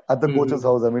practice at the coach's Hmm.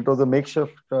 house. I mean, it was a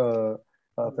makeshift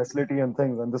facility and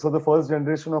things. And this was the first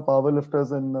generation of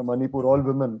powerlifters in Manipur, all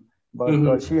women.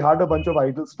 But she Hmm. had a bunch of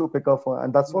idols to pick up for,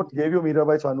 and that's what gave you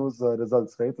Mirabai Chanu's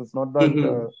results, right? It's not that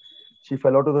Hmm. she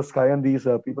fell out of the sky and these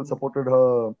people supported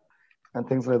her and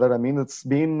things like that. I mean, it's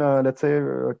been, let's say,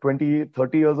 20,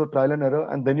 30 years of trial and error,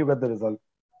 and then you get the result.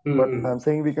 But Hmm. I'm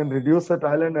saying we can reduce the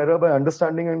trial and error by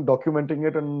understanding and documenting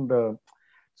it and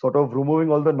sort of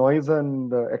removing all the noise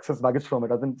and excess baggage from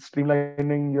it, as in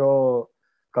streamlining your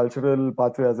cultural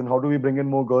pathway, as in how do we bring in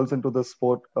more girls into the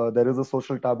sport. There is a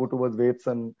social taboo towards weights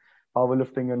and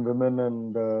powerlifting and women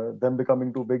and them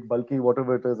becoming too big, bulky,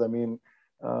 whatever it is. I mean,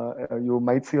 you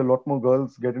might see a lot more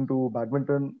girls get into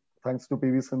badminton thanks to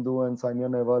PV Sindhu and Saina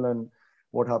Nehwal and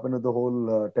what happened with the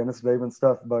whole tennis drive and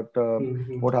stuff. But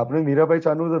what Hmm. happened with Mirabai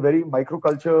Chanu is a very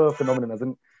microculture phenomenon, as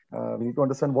in we need to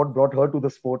understand what brought her to the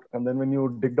sport. And then when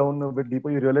you dig down a bit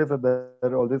deeper, you realize that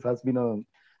there always has been a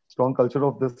strong culture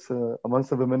of this amongst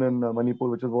the women in Manipur,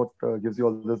 which is what gives you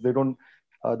all this. They don't,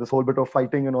 this whole bit of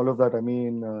fighting and all of that. I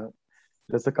mean,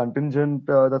 there's a contingent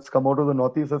that's come out of the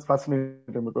Northeast that's fascinating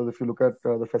because if you look at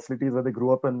the facilities where they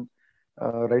grew up in,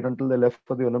 right until they left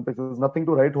for the Olympics, there's nothing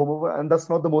to write home over. And that's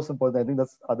not the most important. I think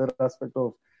that's other aspect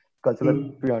of culture that Hmm.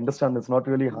 we understand. It's not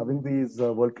really having these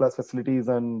world-class facilities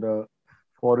and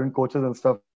foreign coaches and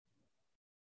stuff.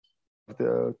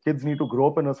 The kids need to grow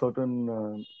up in a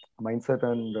certain mindset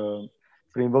and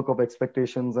framework of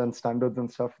expectations and standards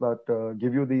and stuff that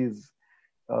give you these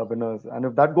winners. And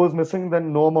if that goes missing,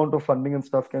 then no amount of funding and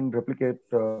stuff can replicate,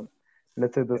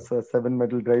 let's say, this 7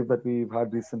 medal drive that we've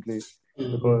had recently.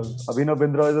 Because Hmm. Abhinav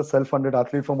Bindra is a self-funded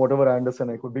athlete, from whatever I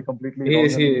understand. I could be completely He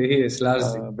is. wrong and He is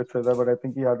largely. bit like that, but I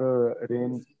think he had a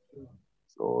range.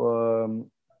 So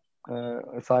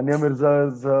Sania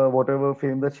Mirza's whatever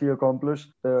fame that she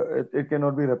accomplished, it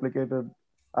cannot be replicated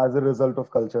as a result of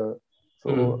culture. So,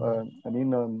 Hmm. I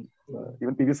mean,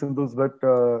 even PV Sindhu's, but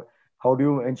how do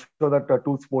you ensure that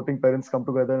two sporting parents come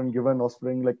together and give an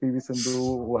offspring like PV Sindhu,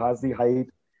 who has the height,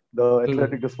 the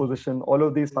athletic Hmm. disposition, all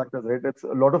of these factors, right? It's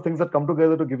a lot of things that come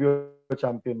together to give you a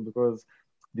champion because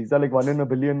these are like one in a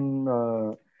billion,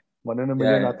 1 in a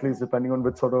million Yeah. athletes, depending on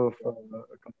which sort of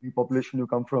country population you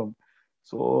come from.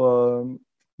 So,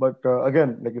 but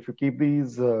again, like if you keep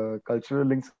these cultural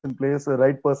links in place, the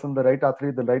right person, the right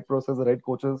athlete, the right process, the right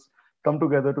coaches come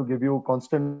together to give you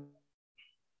constant and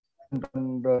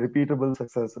repeatable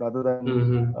success rather than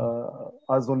Hmm.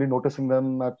 us only noticing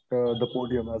them at the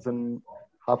podium. As in,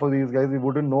 half of these guys we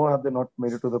wouldn't know have they not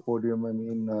made it to the podium. I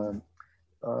mean,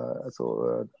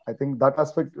 I think that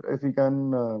aspect, if we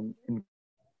can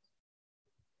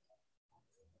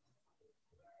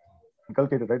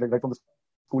inculcated, right? Like right from the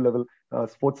school level,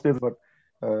 sports days. But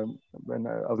when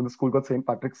I was in the school called St.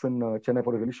 Patrick's in Chennai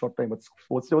for a really short time, but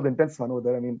sports day was intense fun over there. I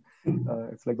mean,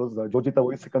 it's like those Jojita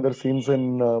Voi Sikandar scenes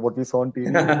in what we saw on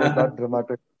TV. It was that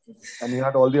dramatic. And you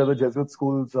had all the other Jesuit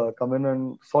schools come in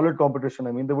and solid competition.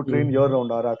 I mean, they would train year Hmm.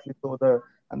 round. Our athletes over there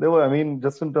And they were, I mean,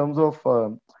 just in terms of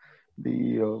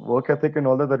the work ethic and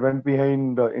all that went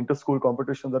behind inter-school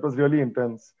competition, that was really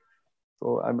intense.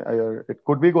 So it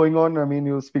could be going on. I mean,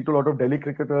 you speak to a lot of Delhi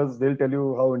cricketers, they'll tell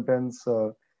you how intense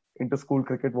inter-school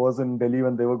cricket was in Delhi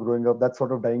when they were growing up. That's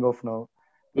sort of dying off now.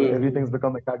 Everything's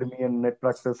become academy and net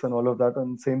practice and all of that,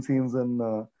 and same scenes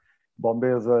in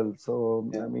Bombay as well. So,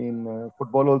 I mean,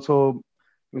 football also,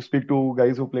 you speak to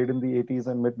guys who played in the 80s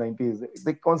and mid 90s,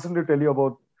 they constantly tell you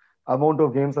about amount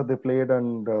of games that they played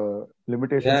and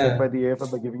limitations set by the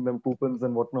AFL by giving them coupons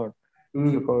and whatnot.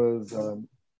 Because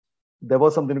there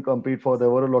was something to compete for. There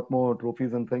were a lot more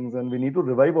trophies and things, and we need to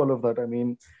revive all of that. I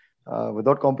mean,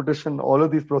 without competition, all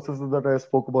of these processes that I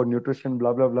spoke about, nutrition,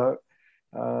 blah, blah, blah.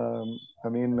 I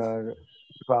mean,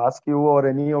 if I ask you or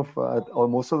any of, or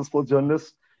most of the sports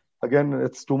journalists, again,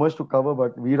 it's too much to cover,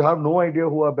 but we have no idea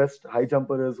who our best high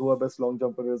jumper is, who our best long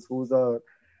jumper is, who's our,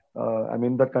 I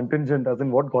mean, that contingent, as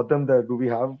in what got them there. Do we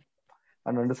have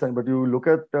an understanding? But you look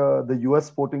at the US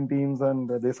sporting teams and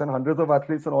they send hundreds of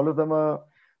athletes, and all of them are,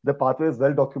 the pathway is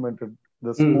well documented.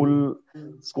 The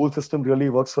school system really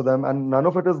works for them, and none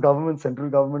of it is central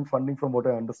government funding, from what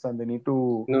I understand. They need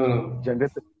to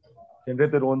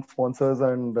generate their own sponsors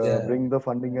and bring the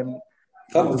funding in.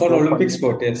 For Olympic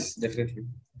sport, yes, definitely.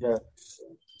 Yeah.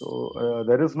 So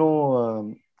there is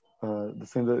no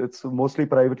it's mostly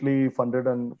privately funded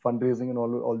and fundraising and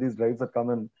all these drives that come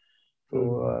in.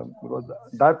 So because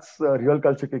that's real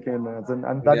culture kick in,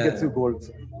 and that gets you goals.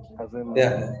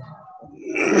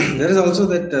 There is also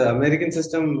that American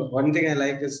system. One thing I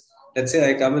like is, let's say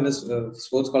I come in a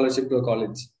sports scholarship to a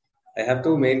college. I have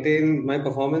to maintain my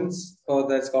performance for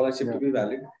that scholarship to be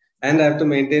valid, and I have to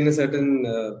maintain a certain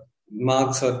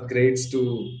marks or grades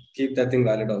to keep that thing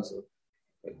valid also.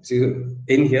 So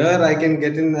in here, I can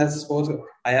get in as sports.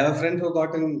 I have a friend who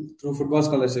got in through football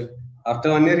scholarship.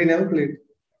 After 1 year, he never played.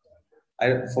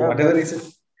 For whatever reason.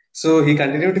 So he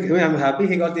continued to. I'm happy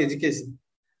he got the education,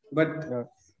 but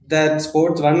that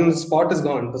one spot is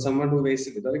gone for someone who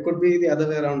wasted it. Or it could be the other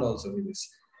way around also.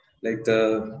 Like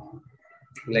the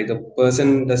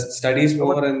person that studies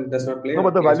more and does not play. No,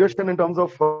 but the valuation in terms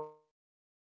of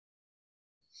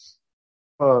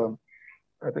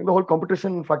I think the whole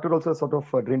competition factor also sort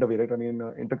of drained away, right? I mean,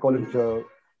 inter-college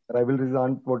rivalries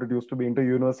aren't what it used to be.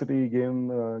 Inter-university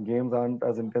games aren't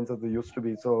as intense as they used to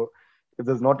be. So if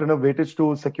there's not enough weightage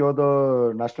to secure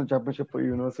the national championship for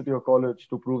university or college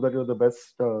to prove that you're the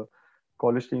best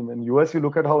college team. In US, you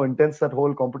look at how intense that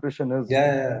whole competition is.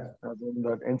 As in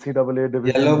that NCAA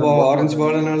division. Yellow ball, orange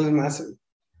ball, and all is massive.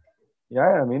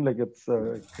 Yeah, I mean, like it's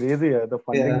crazy. The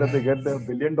funding that they get, the $1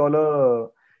 billion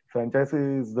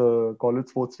franchises, the college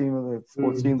sports teams.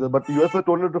 But the US is a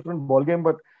totally different ballgame.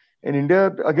 But in India,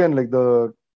 again, like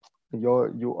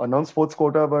you announce sports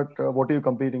quota, but what are you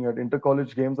competing at?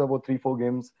 Inter-college games are about 3-4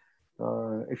 games.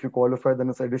 If you qualify, then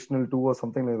it's additional 2 or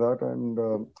something like that. And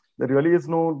there really is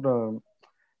no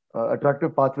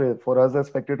attractive pathway for us as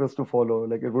spectators to follow.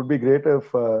 Like it would be great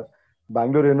if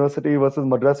Bangalore University versus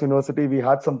Madras University, we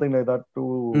had something like that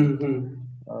to.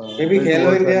 Maybe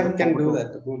Halo India can do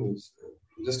that. Who knows?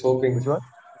 Just hoping. Which one?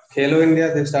 Halo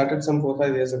India, they started some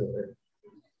 4-5 years ago, right?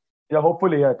 Yeah,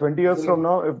 hopefully, 20 years from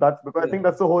now, if that's because I think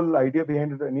that's the whole idea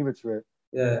behind it any which way.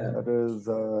 That is,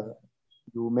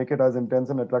 you make it as intense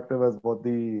and attractive as what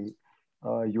the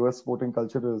US sporting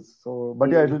culture is. So,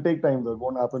 but it'll take time though. It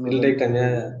won't happen. It'll take time,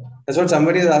 That's what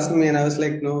somebody is asking me, and I was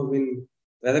like, no, I mean,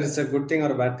 whether it's a good thing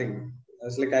or a bad thing. I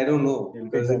was like, I don't know,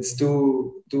 because it's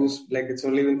too like it's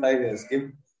only been 5 years.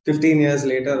 If 15 years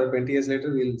later or 20 years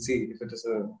later, we'll see if it is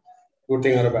a good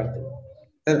thing or a bad thing.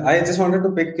 I just wanted to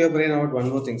pick your brain about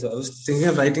one more thing. So I was thinking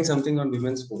of writing something on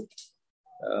women's sport,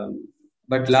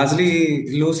 but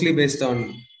loosely based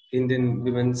on Indian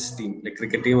women's team, like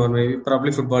cricket team or maybe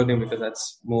probably football team, because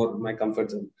that's more my comfort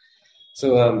zone.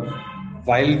 So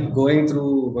while going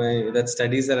through that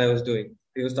studies that I was doing,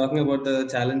 he was talking about the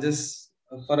challenges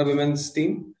for a women's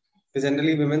team. Because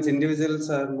generally, women's individuals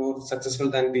are more successful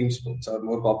than team sports, or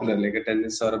more popular. Like a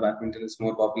tennis or a badminton is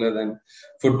more popular than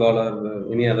football or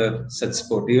any other such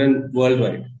sport, even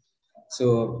worldwide.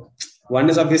 So one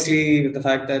is obviously the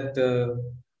fact that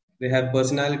they have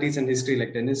personalities and history.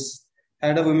 Like tennis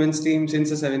had a women's team since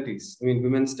the 70s. I mean,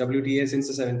 women's WTA since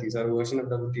the 70s, or a version of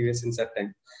WTA since that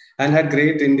time, and had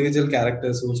great individual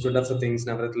characters who stood up for things.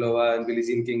 Navratilova and Billie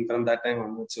Jean King from that time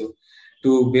onwards. So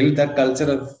to build that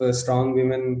culture of strong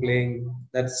women playing,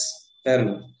 that's fair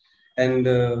enough. And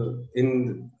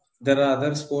there are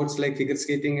other sports like figure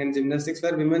skating and gymnastics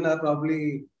where women are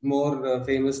probably more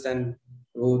famous than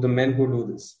the men who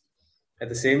do this. At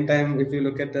the same time, if you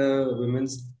look at the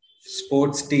women's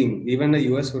sports team, even the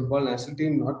US football national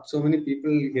team, not so many people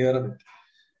hear of it.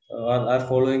 are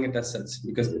following it as such,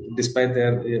 because despite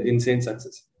their insane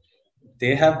success,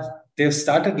 they've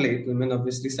started late. Women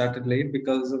obviously started late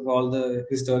because of all the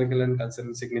historical and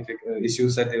cultural significant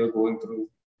issues that they were going through,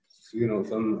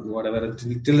 from whatever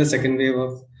till the second wave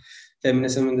of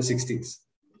feminism in the 60s.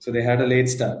 So they had a late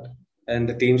start, and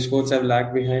the team sports have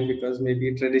lagged behind because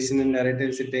maybe traditional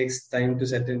narratives, it takes time to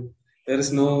set in. There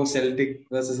is no Celtic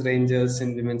versus Rangers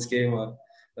in women's game, or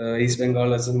East Bengal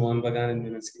versus Mohan Bagan in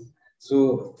women's game.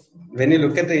 So when you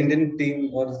look at the Indian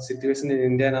team or situation in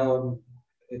India now,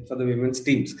 for the women's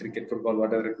teams, cricket, football,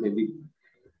 whatever it may be,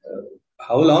 uh,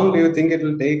 how long do you think it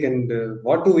will take, and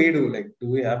what do we do? Like, do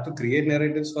we have to create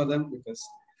narratives for them? Because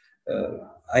uh,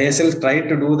 ISL tried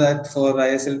to do that for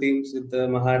ISL teams with the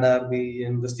Maha Derby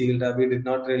and the Steel Derby, did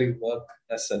not really work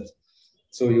as such.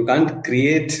 So you can't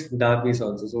create derbies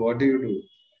also. So what do you do?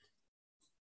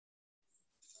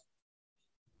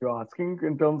 You're asking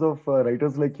in terms of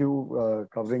writers like you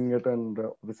covering it and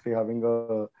obviously having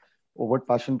a overt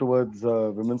passion towards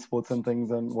women's sports and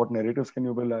things, and what narratives can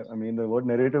you build? I mean, the word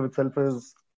narrative itself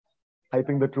is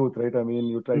hyping the truth, right? I mean,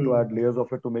 you try to add layers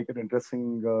of it to make it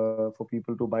interesting for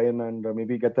people to buy in and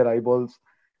maybe get their eyeballs,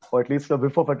 or at least a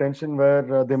whiff of attention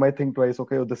where they might think twice,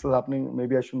 okay, oh, this is happening,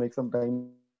 maybe I should make some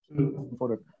time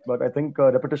for it. But I think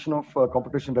repetition of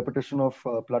competition, repetition of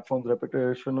platforms,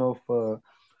 repetition of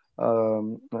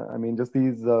I mean, just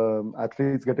these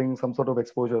athletes getting some sort of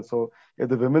exposure. So if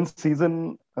the women's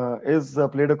season is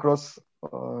played across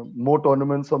more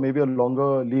tournaments or maybe a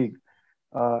longer league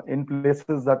in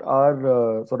places that are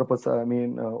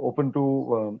open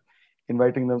to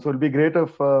inviting them. So it'll be great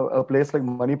if a place like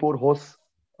Manipur hosts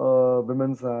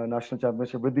women's national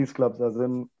championship with these clubs, as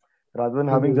in rather than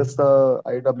having just the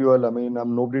IWL. I mean,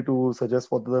 I'm nobody to suggest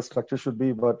what the structure should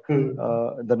be, but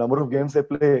the number of games they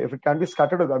play, if it can be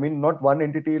scattered, I mean, not one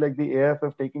entity like the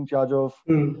AFF taking charge of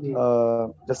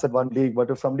just at one league, but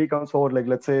if somebody comes forward, like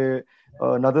let's say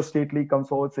another state league comes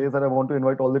forward, says that I want to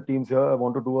invite all the teams here, I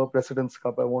want to do a President's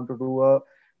Cup, I want to do a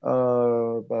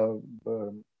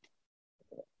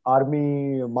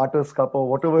Army Martyrs Cup or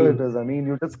whatever it is. I mean,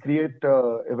 you just create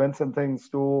events and things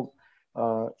to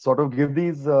sort of give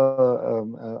these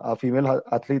our female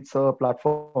athletes a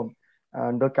platform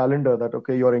and a calendar that,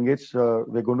 okay, you're engaged,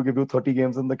 we're going to give you 30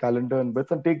 games in the calendar and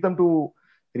bits, and take them to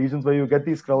regions where you get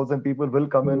these crowds and people will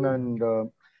come in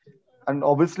and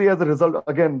obviously as a result,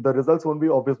 again, the results won't be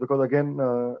obvious because again,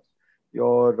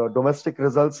 your domestic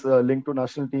results linked to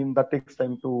national team, that takes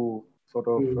time to sort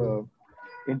of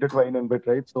intertwine and bit,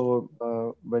 right? So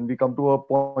when we come to a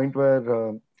point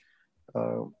where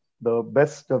uh, the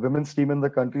best women's team in the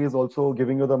country is also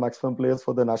giving you the maximum players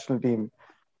for the national team,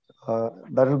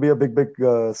 that will be a big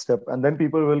step. And then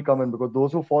people will come in because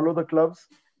those who follow the clubs,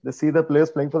 they see the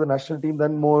players playing for the national team,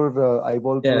 then more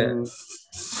eyeballs will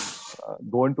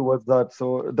go in towards that.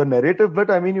 So the narrative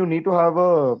bit, I mean, you need to have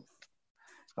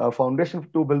a foundation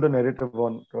to build a narrative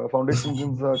on.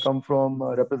 Foundations come from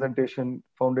representation.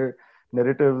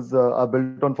 Narratives are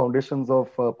built on foundations of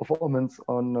performance,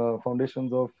 on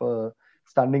foundations of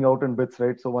standing out in bits,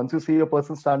 right? So once you see a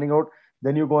person standing out,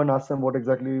 then you go and ask them what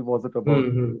exactly was it about,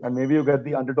 and maybe you get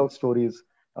the underdog stories.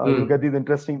 You get these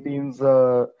interesting teams.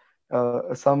 I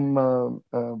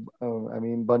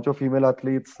mean, bunch of female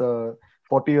athletes.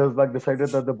 40 years back decided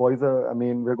that the boys are, I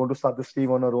mean, we're going to start this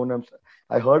team on our own.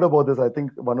 I heard about this. I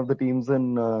think one of the teams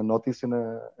in Northeast, in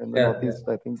the Northeast,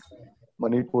 I think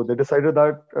Manipur, they decided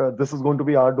that this is going to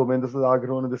be our domain. This is our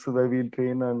ground. And this is where we'll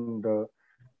train. And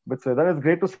but so that is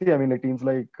great to see. I mean, like teams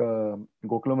like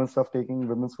Gokulam and stuff taking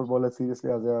women's football as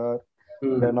seriously as they are.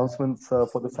 The announcements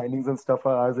for the signings and stuff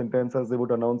are as intense as they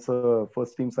would announce a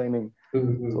first team signing.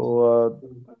 So,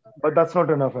 but that's not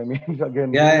enough. I mean,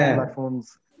 again,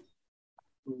 platforms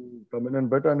come in and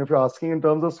bit. And if you're asking in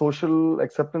terms of social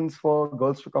acceptance for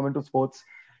girls to come into sports,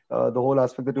 the whole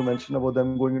aspect that you mentioned about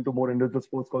them going into more individual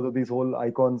sports because of these whole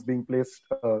icons being placed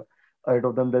ahead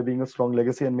of them, there being a strong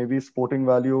legacy and maybe sporting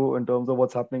value in terms of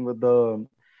what's happening with the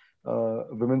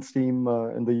women's team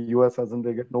in the US, as in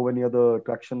they get nowhere near the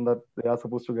traction that they are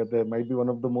supposed to get. There might be one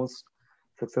of the most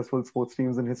successful sports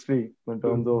teams in history in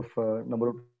terms of number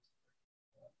of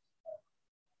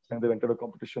times they've entered a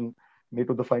competition, made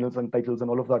to the finals and titles and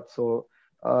all of that. So,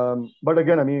 but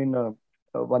again, I mean,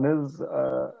 one is,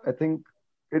 I think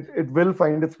it will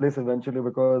find its place eventually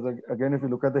because, again, if you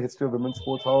look at the history of women's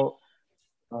sports,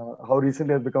 how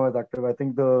recently it has become as active. I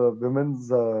think the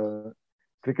women's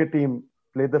cricket team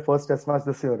played their first test match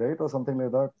this year, right? Or something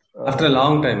like that. After a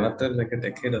long time, after like a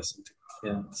decade or something.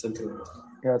 Yeah, something like that.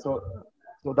 Yeah, so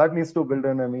that needs to build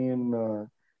in. I mean,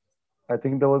 I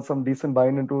think there was some decent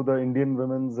buy-in into the Indian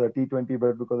women's T20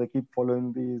 bit because I keep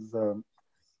following these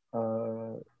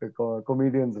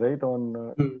comedians, right?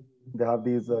 They have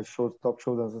these shows, talk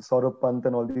shows, and Saurabh Pant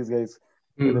and all these guys,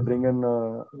 where they bring in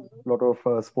a lot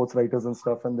of sports writers and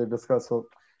stuff, and they discuss. So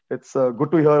it's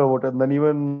good to hear about it. And then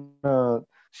even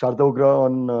Sharda Ugra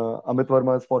on Amit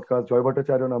Verma's podcast, Joy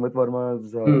Bhattacharya on Amit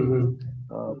Verma's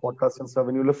podcast and stuff.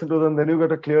 When you listen to them, then you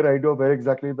get a clear idea of where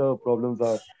exactly the problems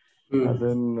are. As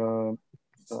in,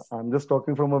 I'm just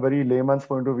talking from a very layman's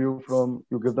point of view. From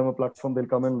you give them a platform, they'll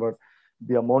come in, but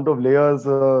the amount of layers,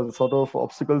 sort of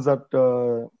obstacles that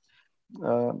the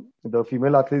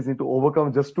female athletes need to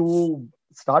overcome just to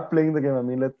start playing the game. I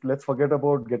mean, let's forget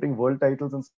about getting world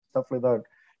titles and stuff like that.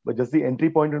 But just the entry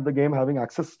point into the game, having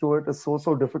access to it is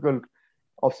so difficult.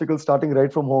 Obstacles starting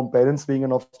right from home, parents being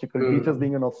an obstacle, teachers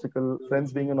being an obstacle,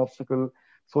 friends being an obstacle,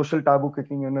 social taboo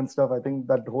kicking in and stuff. I think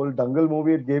that whole Dangal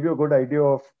movie, it gave you a good idea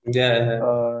of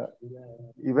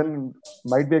even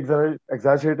might be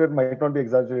exaggerated, might not be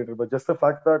exaggerated, but just the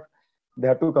fact that they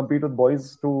had to compete with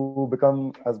boys to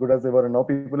become as good as they were. And now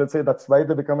people will say that's why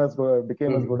they became as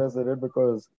good as they did,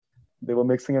 because they were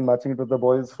mixing and matching it with the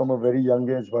boys from a very young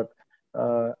age. But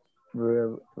I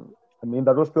mean,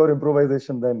 that was pure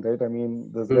improvisation then, right? I mean,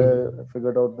 this guy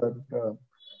figured out that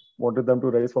wanted them to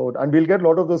rise forward. And we'll get a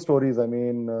lot of those stories. I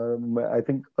mean, I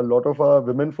think a lot of our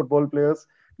women football players,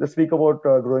 they speak about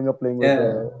growing up playing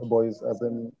with boys, as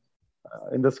in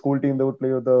the school team, they would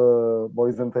play with the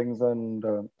boys and things. And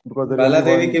because Bala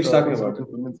Devi keeps talking about it.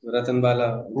 Ratan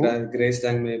Bala, Grace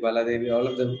Dangme, Bala Devi, all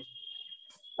of them.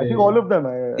 I think all of them.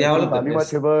 All of them.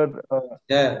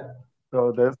 Yes.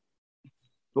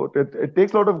 So it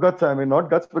takes a lot of guts. I mean, not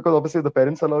guts because obviously the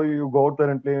parents allow you to go out there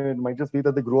and play. It might just be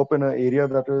that they grew up in an area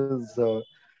that is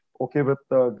okay with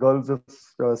girls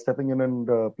just stepping in and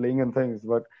playing and things.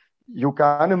 But you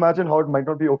can imagine how it might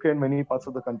not be okay in many parts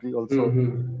of the country also.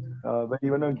 But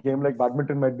even a game like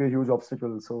badminton might be a huge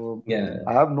obstacle. So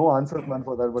I have no answers, man,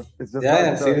 for that. But it's just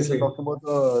if you're talking about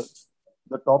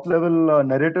the top level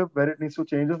narrative where it needs to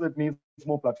change, it needs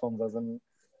more platforms, as in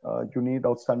you need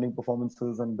outstanding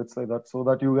performances and bits like that, so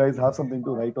that you guys have something to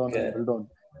write on and build on.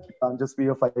 It can't just be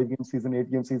a 5-game season,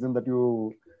 8-game season that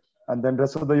you, and then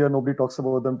rest of the year nobody talks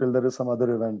about them till there is some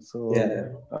other event. So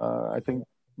I think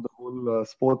the whole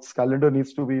sports calendar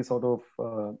needs to be sort of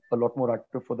a lot more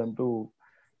active for them to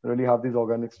really have these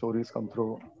organic stories come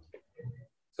through.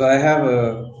 So I have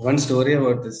one story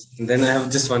about this, and then I have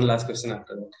just one last question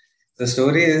after that. The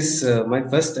story is my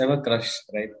first ever crush,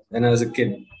 right, when I was a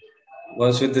kid,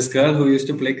 was with this girl who used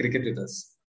to play cricket with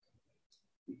us.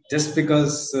 Just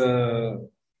because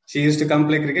she used to come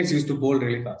play cricket, she used to bowl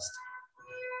really fast.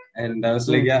 And I was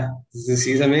like,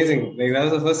 she's amazing. Like, that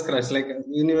was the first crush. Like,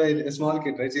 you knew a small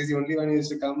kid, right? She's the only one who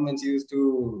used to come and she used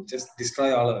to just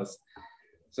destroy all of us.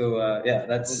 So,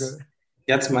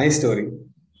 that's my story.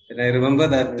 And I remember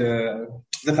that the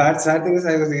sad thing is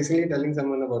I was recently telling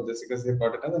someone about this because they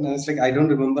brought it up. And I was like, I don't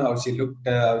remember how she looked,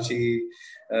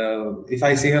 if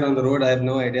I see her on the road, I have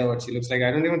no idea what she looks like.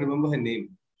 I don't even remember her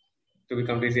name, to be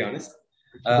completely honest.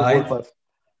 I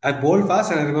bowled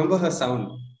fast and I remember her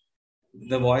sound.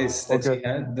 The voice that she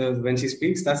had, when she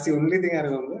speaks, that's the only thing I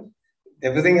remember.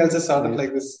 Everything else is sort of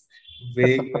like this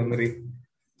vague memory.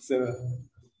 So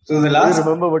the last. You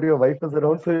remember what your wife was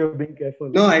around, so you're being careful.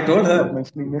 No, I told her.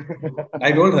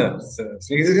 I told her. So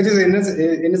it is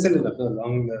innocent enough.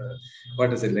 Long,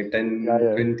 what is it, like 10,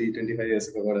 20, 25 years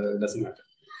ago? Whatever, it doesn't matter.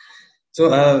 So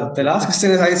the last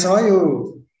question is, I saw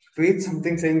you tweet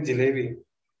something saying jalebi.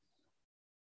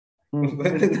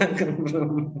 Where did that come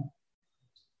from?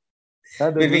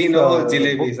 We know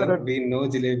jalebis. We know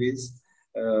jalebis.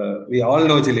 We all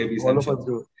know jalebis. All of us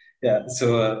do. Yeah.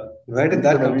 So where did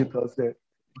that come from? Thursday.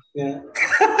 Yeah.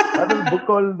 I have a book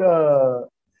called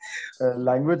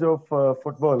Language of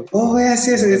Football. Oh yes.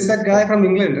 It's that guy from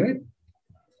England, right?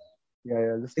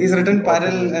 Yeah. He's written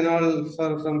Parallel and all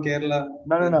from Kerala.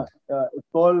 No. It's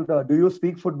called Do You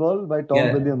Speak Football by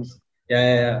Tom Williams.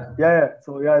 Yeah.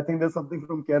 So I think there's something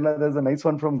from Kerala. There's a nice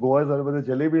one from Goa as well. But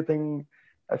the jalebi thing,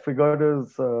 I figured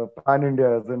is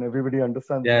pan-India, as in everybody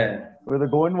understands. Where the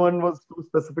Goan one was too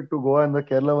specific to Goa and the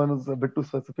Kerala one was a bit too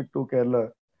specific to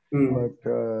Kerala. But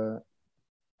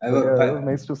it was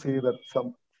nice to see that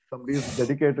somebody's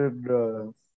dedicated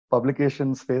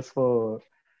publication space for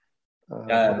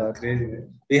that. Crazy.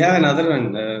 We have another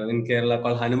one in Kerala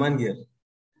called Hanuman Gear.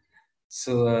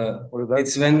 So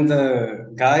it's when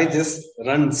the guy just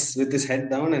runs with his head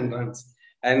down and runs.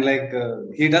 And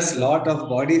he does a lot of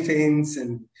body feints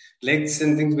and legs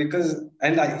and things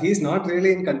he's not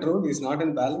really in control. He's not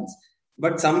in balance,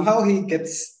 but somehow he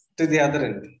gets to the other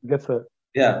end. Gets it.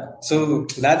 Yeah. So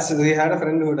we had a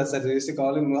friend who does that. We used to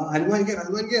call him Hanuman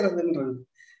Gear, and then run.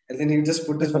 and then he just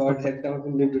put his head down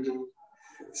and did it.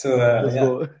 So Let's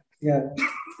go. Yeah.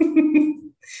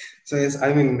 So yes,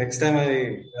 I mean, next time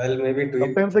I'll maybe do it.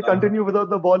 Sometimes they continue without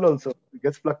the ball also. It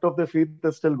gets plucked off their feet,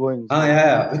 they're still going.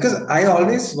 Yeah. Because I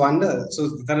always wonder. So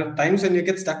there are times when you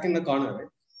get stuck in the corner, right?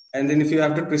 And then if you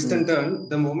have to twist and turn,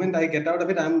 the moment I get out of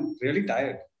it, I'm really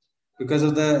tired because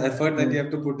of the effort that you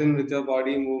have to put in with your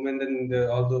body movement and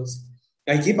all those.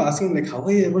 I keep asking, like, how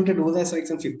are you able to do this like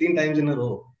some 15 times in a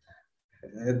row?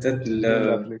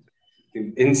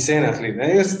 Insane athlete.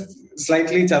 And he was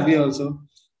slightly chubby also.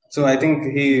 So I think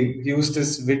he used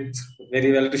his width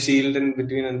very well to shield in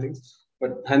between and things.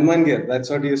 But Hanuman gear, that's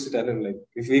what he used to tell him. Like,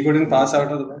 if we couldn't pass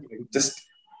out of the back, like, just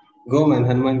go, man,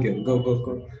 Hanuman gear,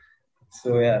 go.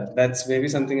 So yeah, that's maybe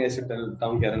something I should tell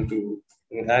Tom Karen to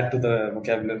add to the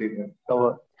vocabulary there.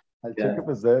 I'll check if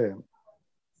it's there.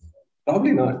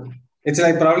 Probably not. It's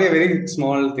like probably a very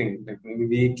small thing. Like maybe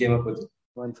we came up with it.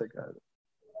 One second,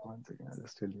 I'll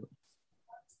just tell you.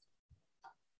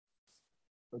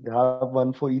 So they have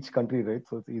one for each country, right?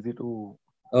 So it's easy to.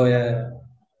 Oh yeah.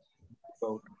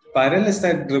 Spiral is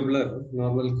that dribbler,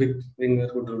 normal quick winger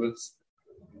who dribbles.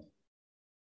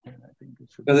 I think it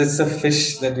should. Because it's a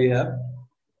fish that we have.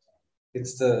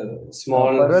 It's the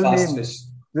small fast fish.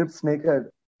 With snakehead.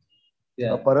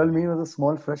 Yeah. A paral mean is a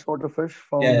small freshwater fish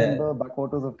found in the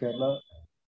backwaters of Kerala.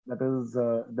 That is.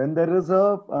 Then there is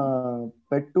a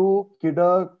Pettu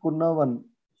Kida Kunnavan.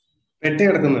 Petti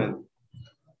Kadakkunnavan.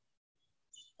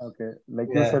 Okay, like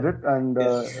you said it, and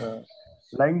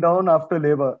lying down after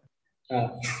labor.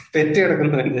 Petti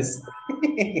Kadakkunnavan, yes.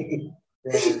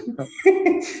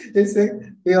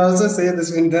 We also say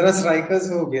this when there are strikers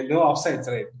who get no offsides,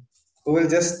 right? Who will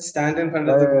just stand in front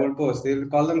of the goal post. They will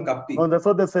call them kappi. No, that's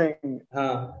what they're saying.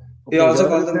 He also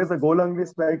calls them. There's a goal-hungry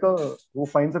striker who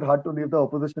finds it hard to leave the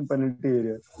opposition penalty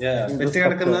area. Yeah, Petti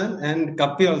Kadakkunnavan and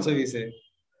kappi also we say.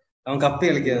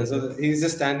 So he's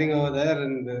just standing over there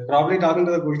and probably talking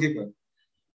to the goalkeeper.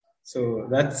 So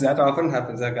that often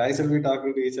happens. The guys will be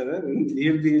talking to each other and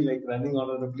he'll be like running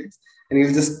all over the place and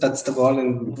he'll just touch the ball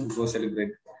and go celebrate.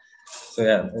 So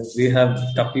yeah, we have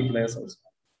kappi players also.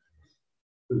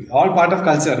 All part of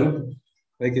culture, no?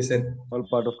 Like you said. All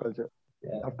part of culture.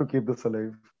 Yeah. Have to keep this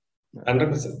alive.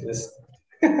 100%, yes.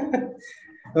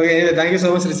 Okay, anyway, thank you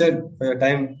so much, Richard, for your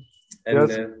time.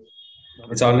 And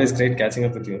it's always great catching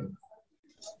up with you.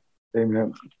 Same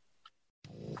here.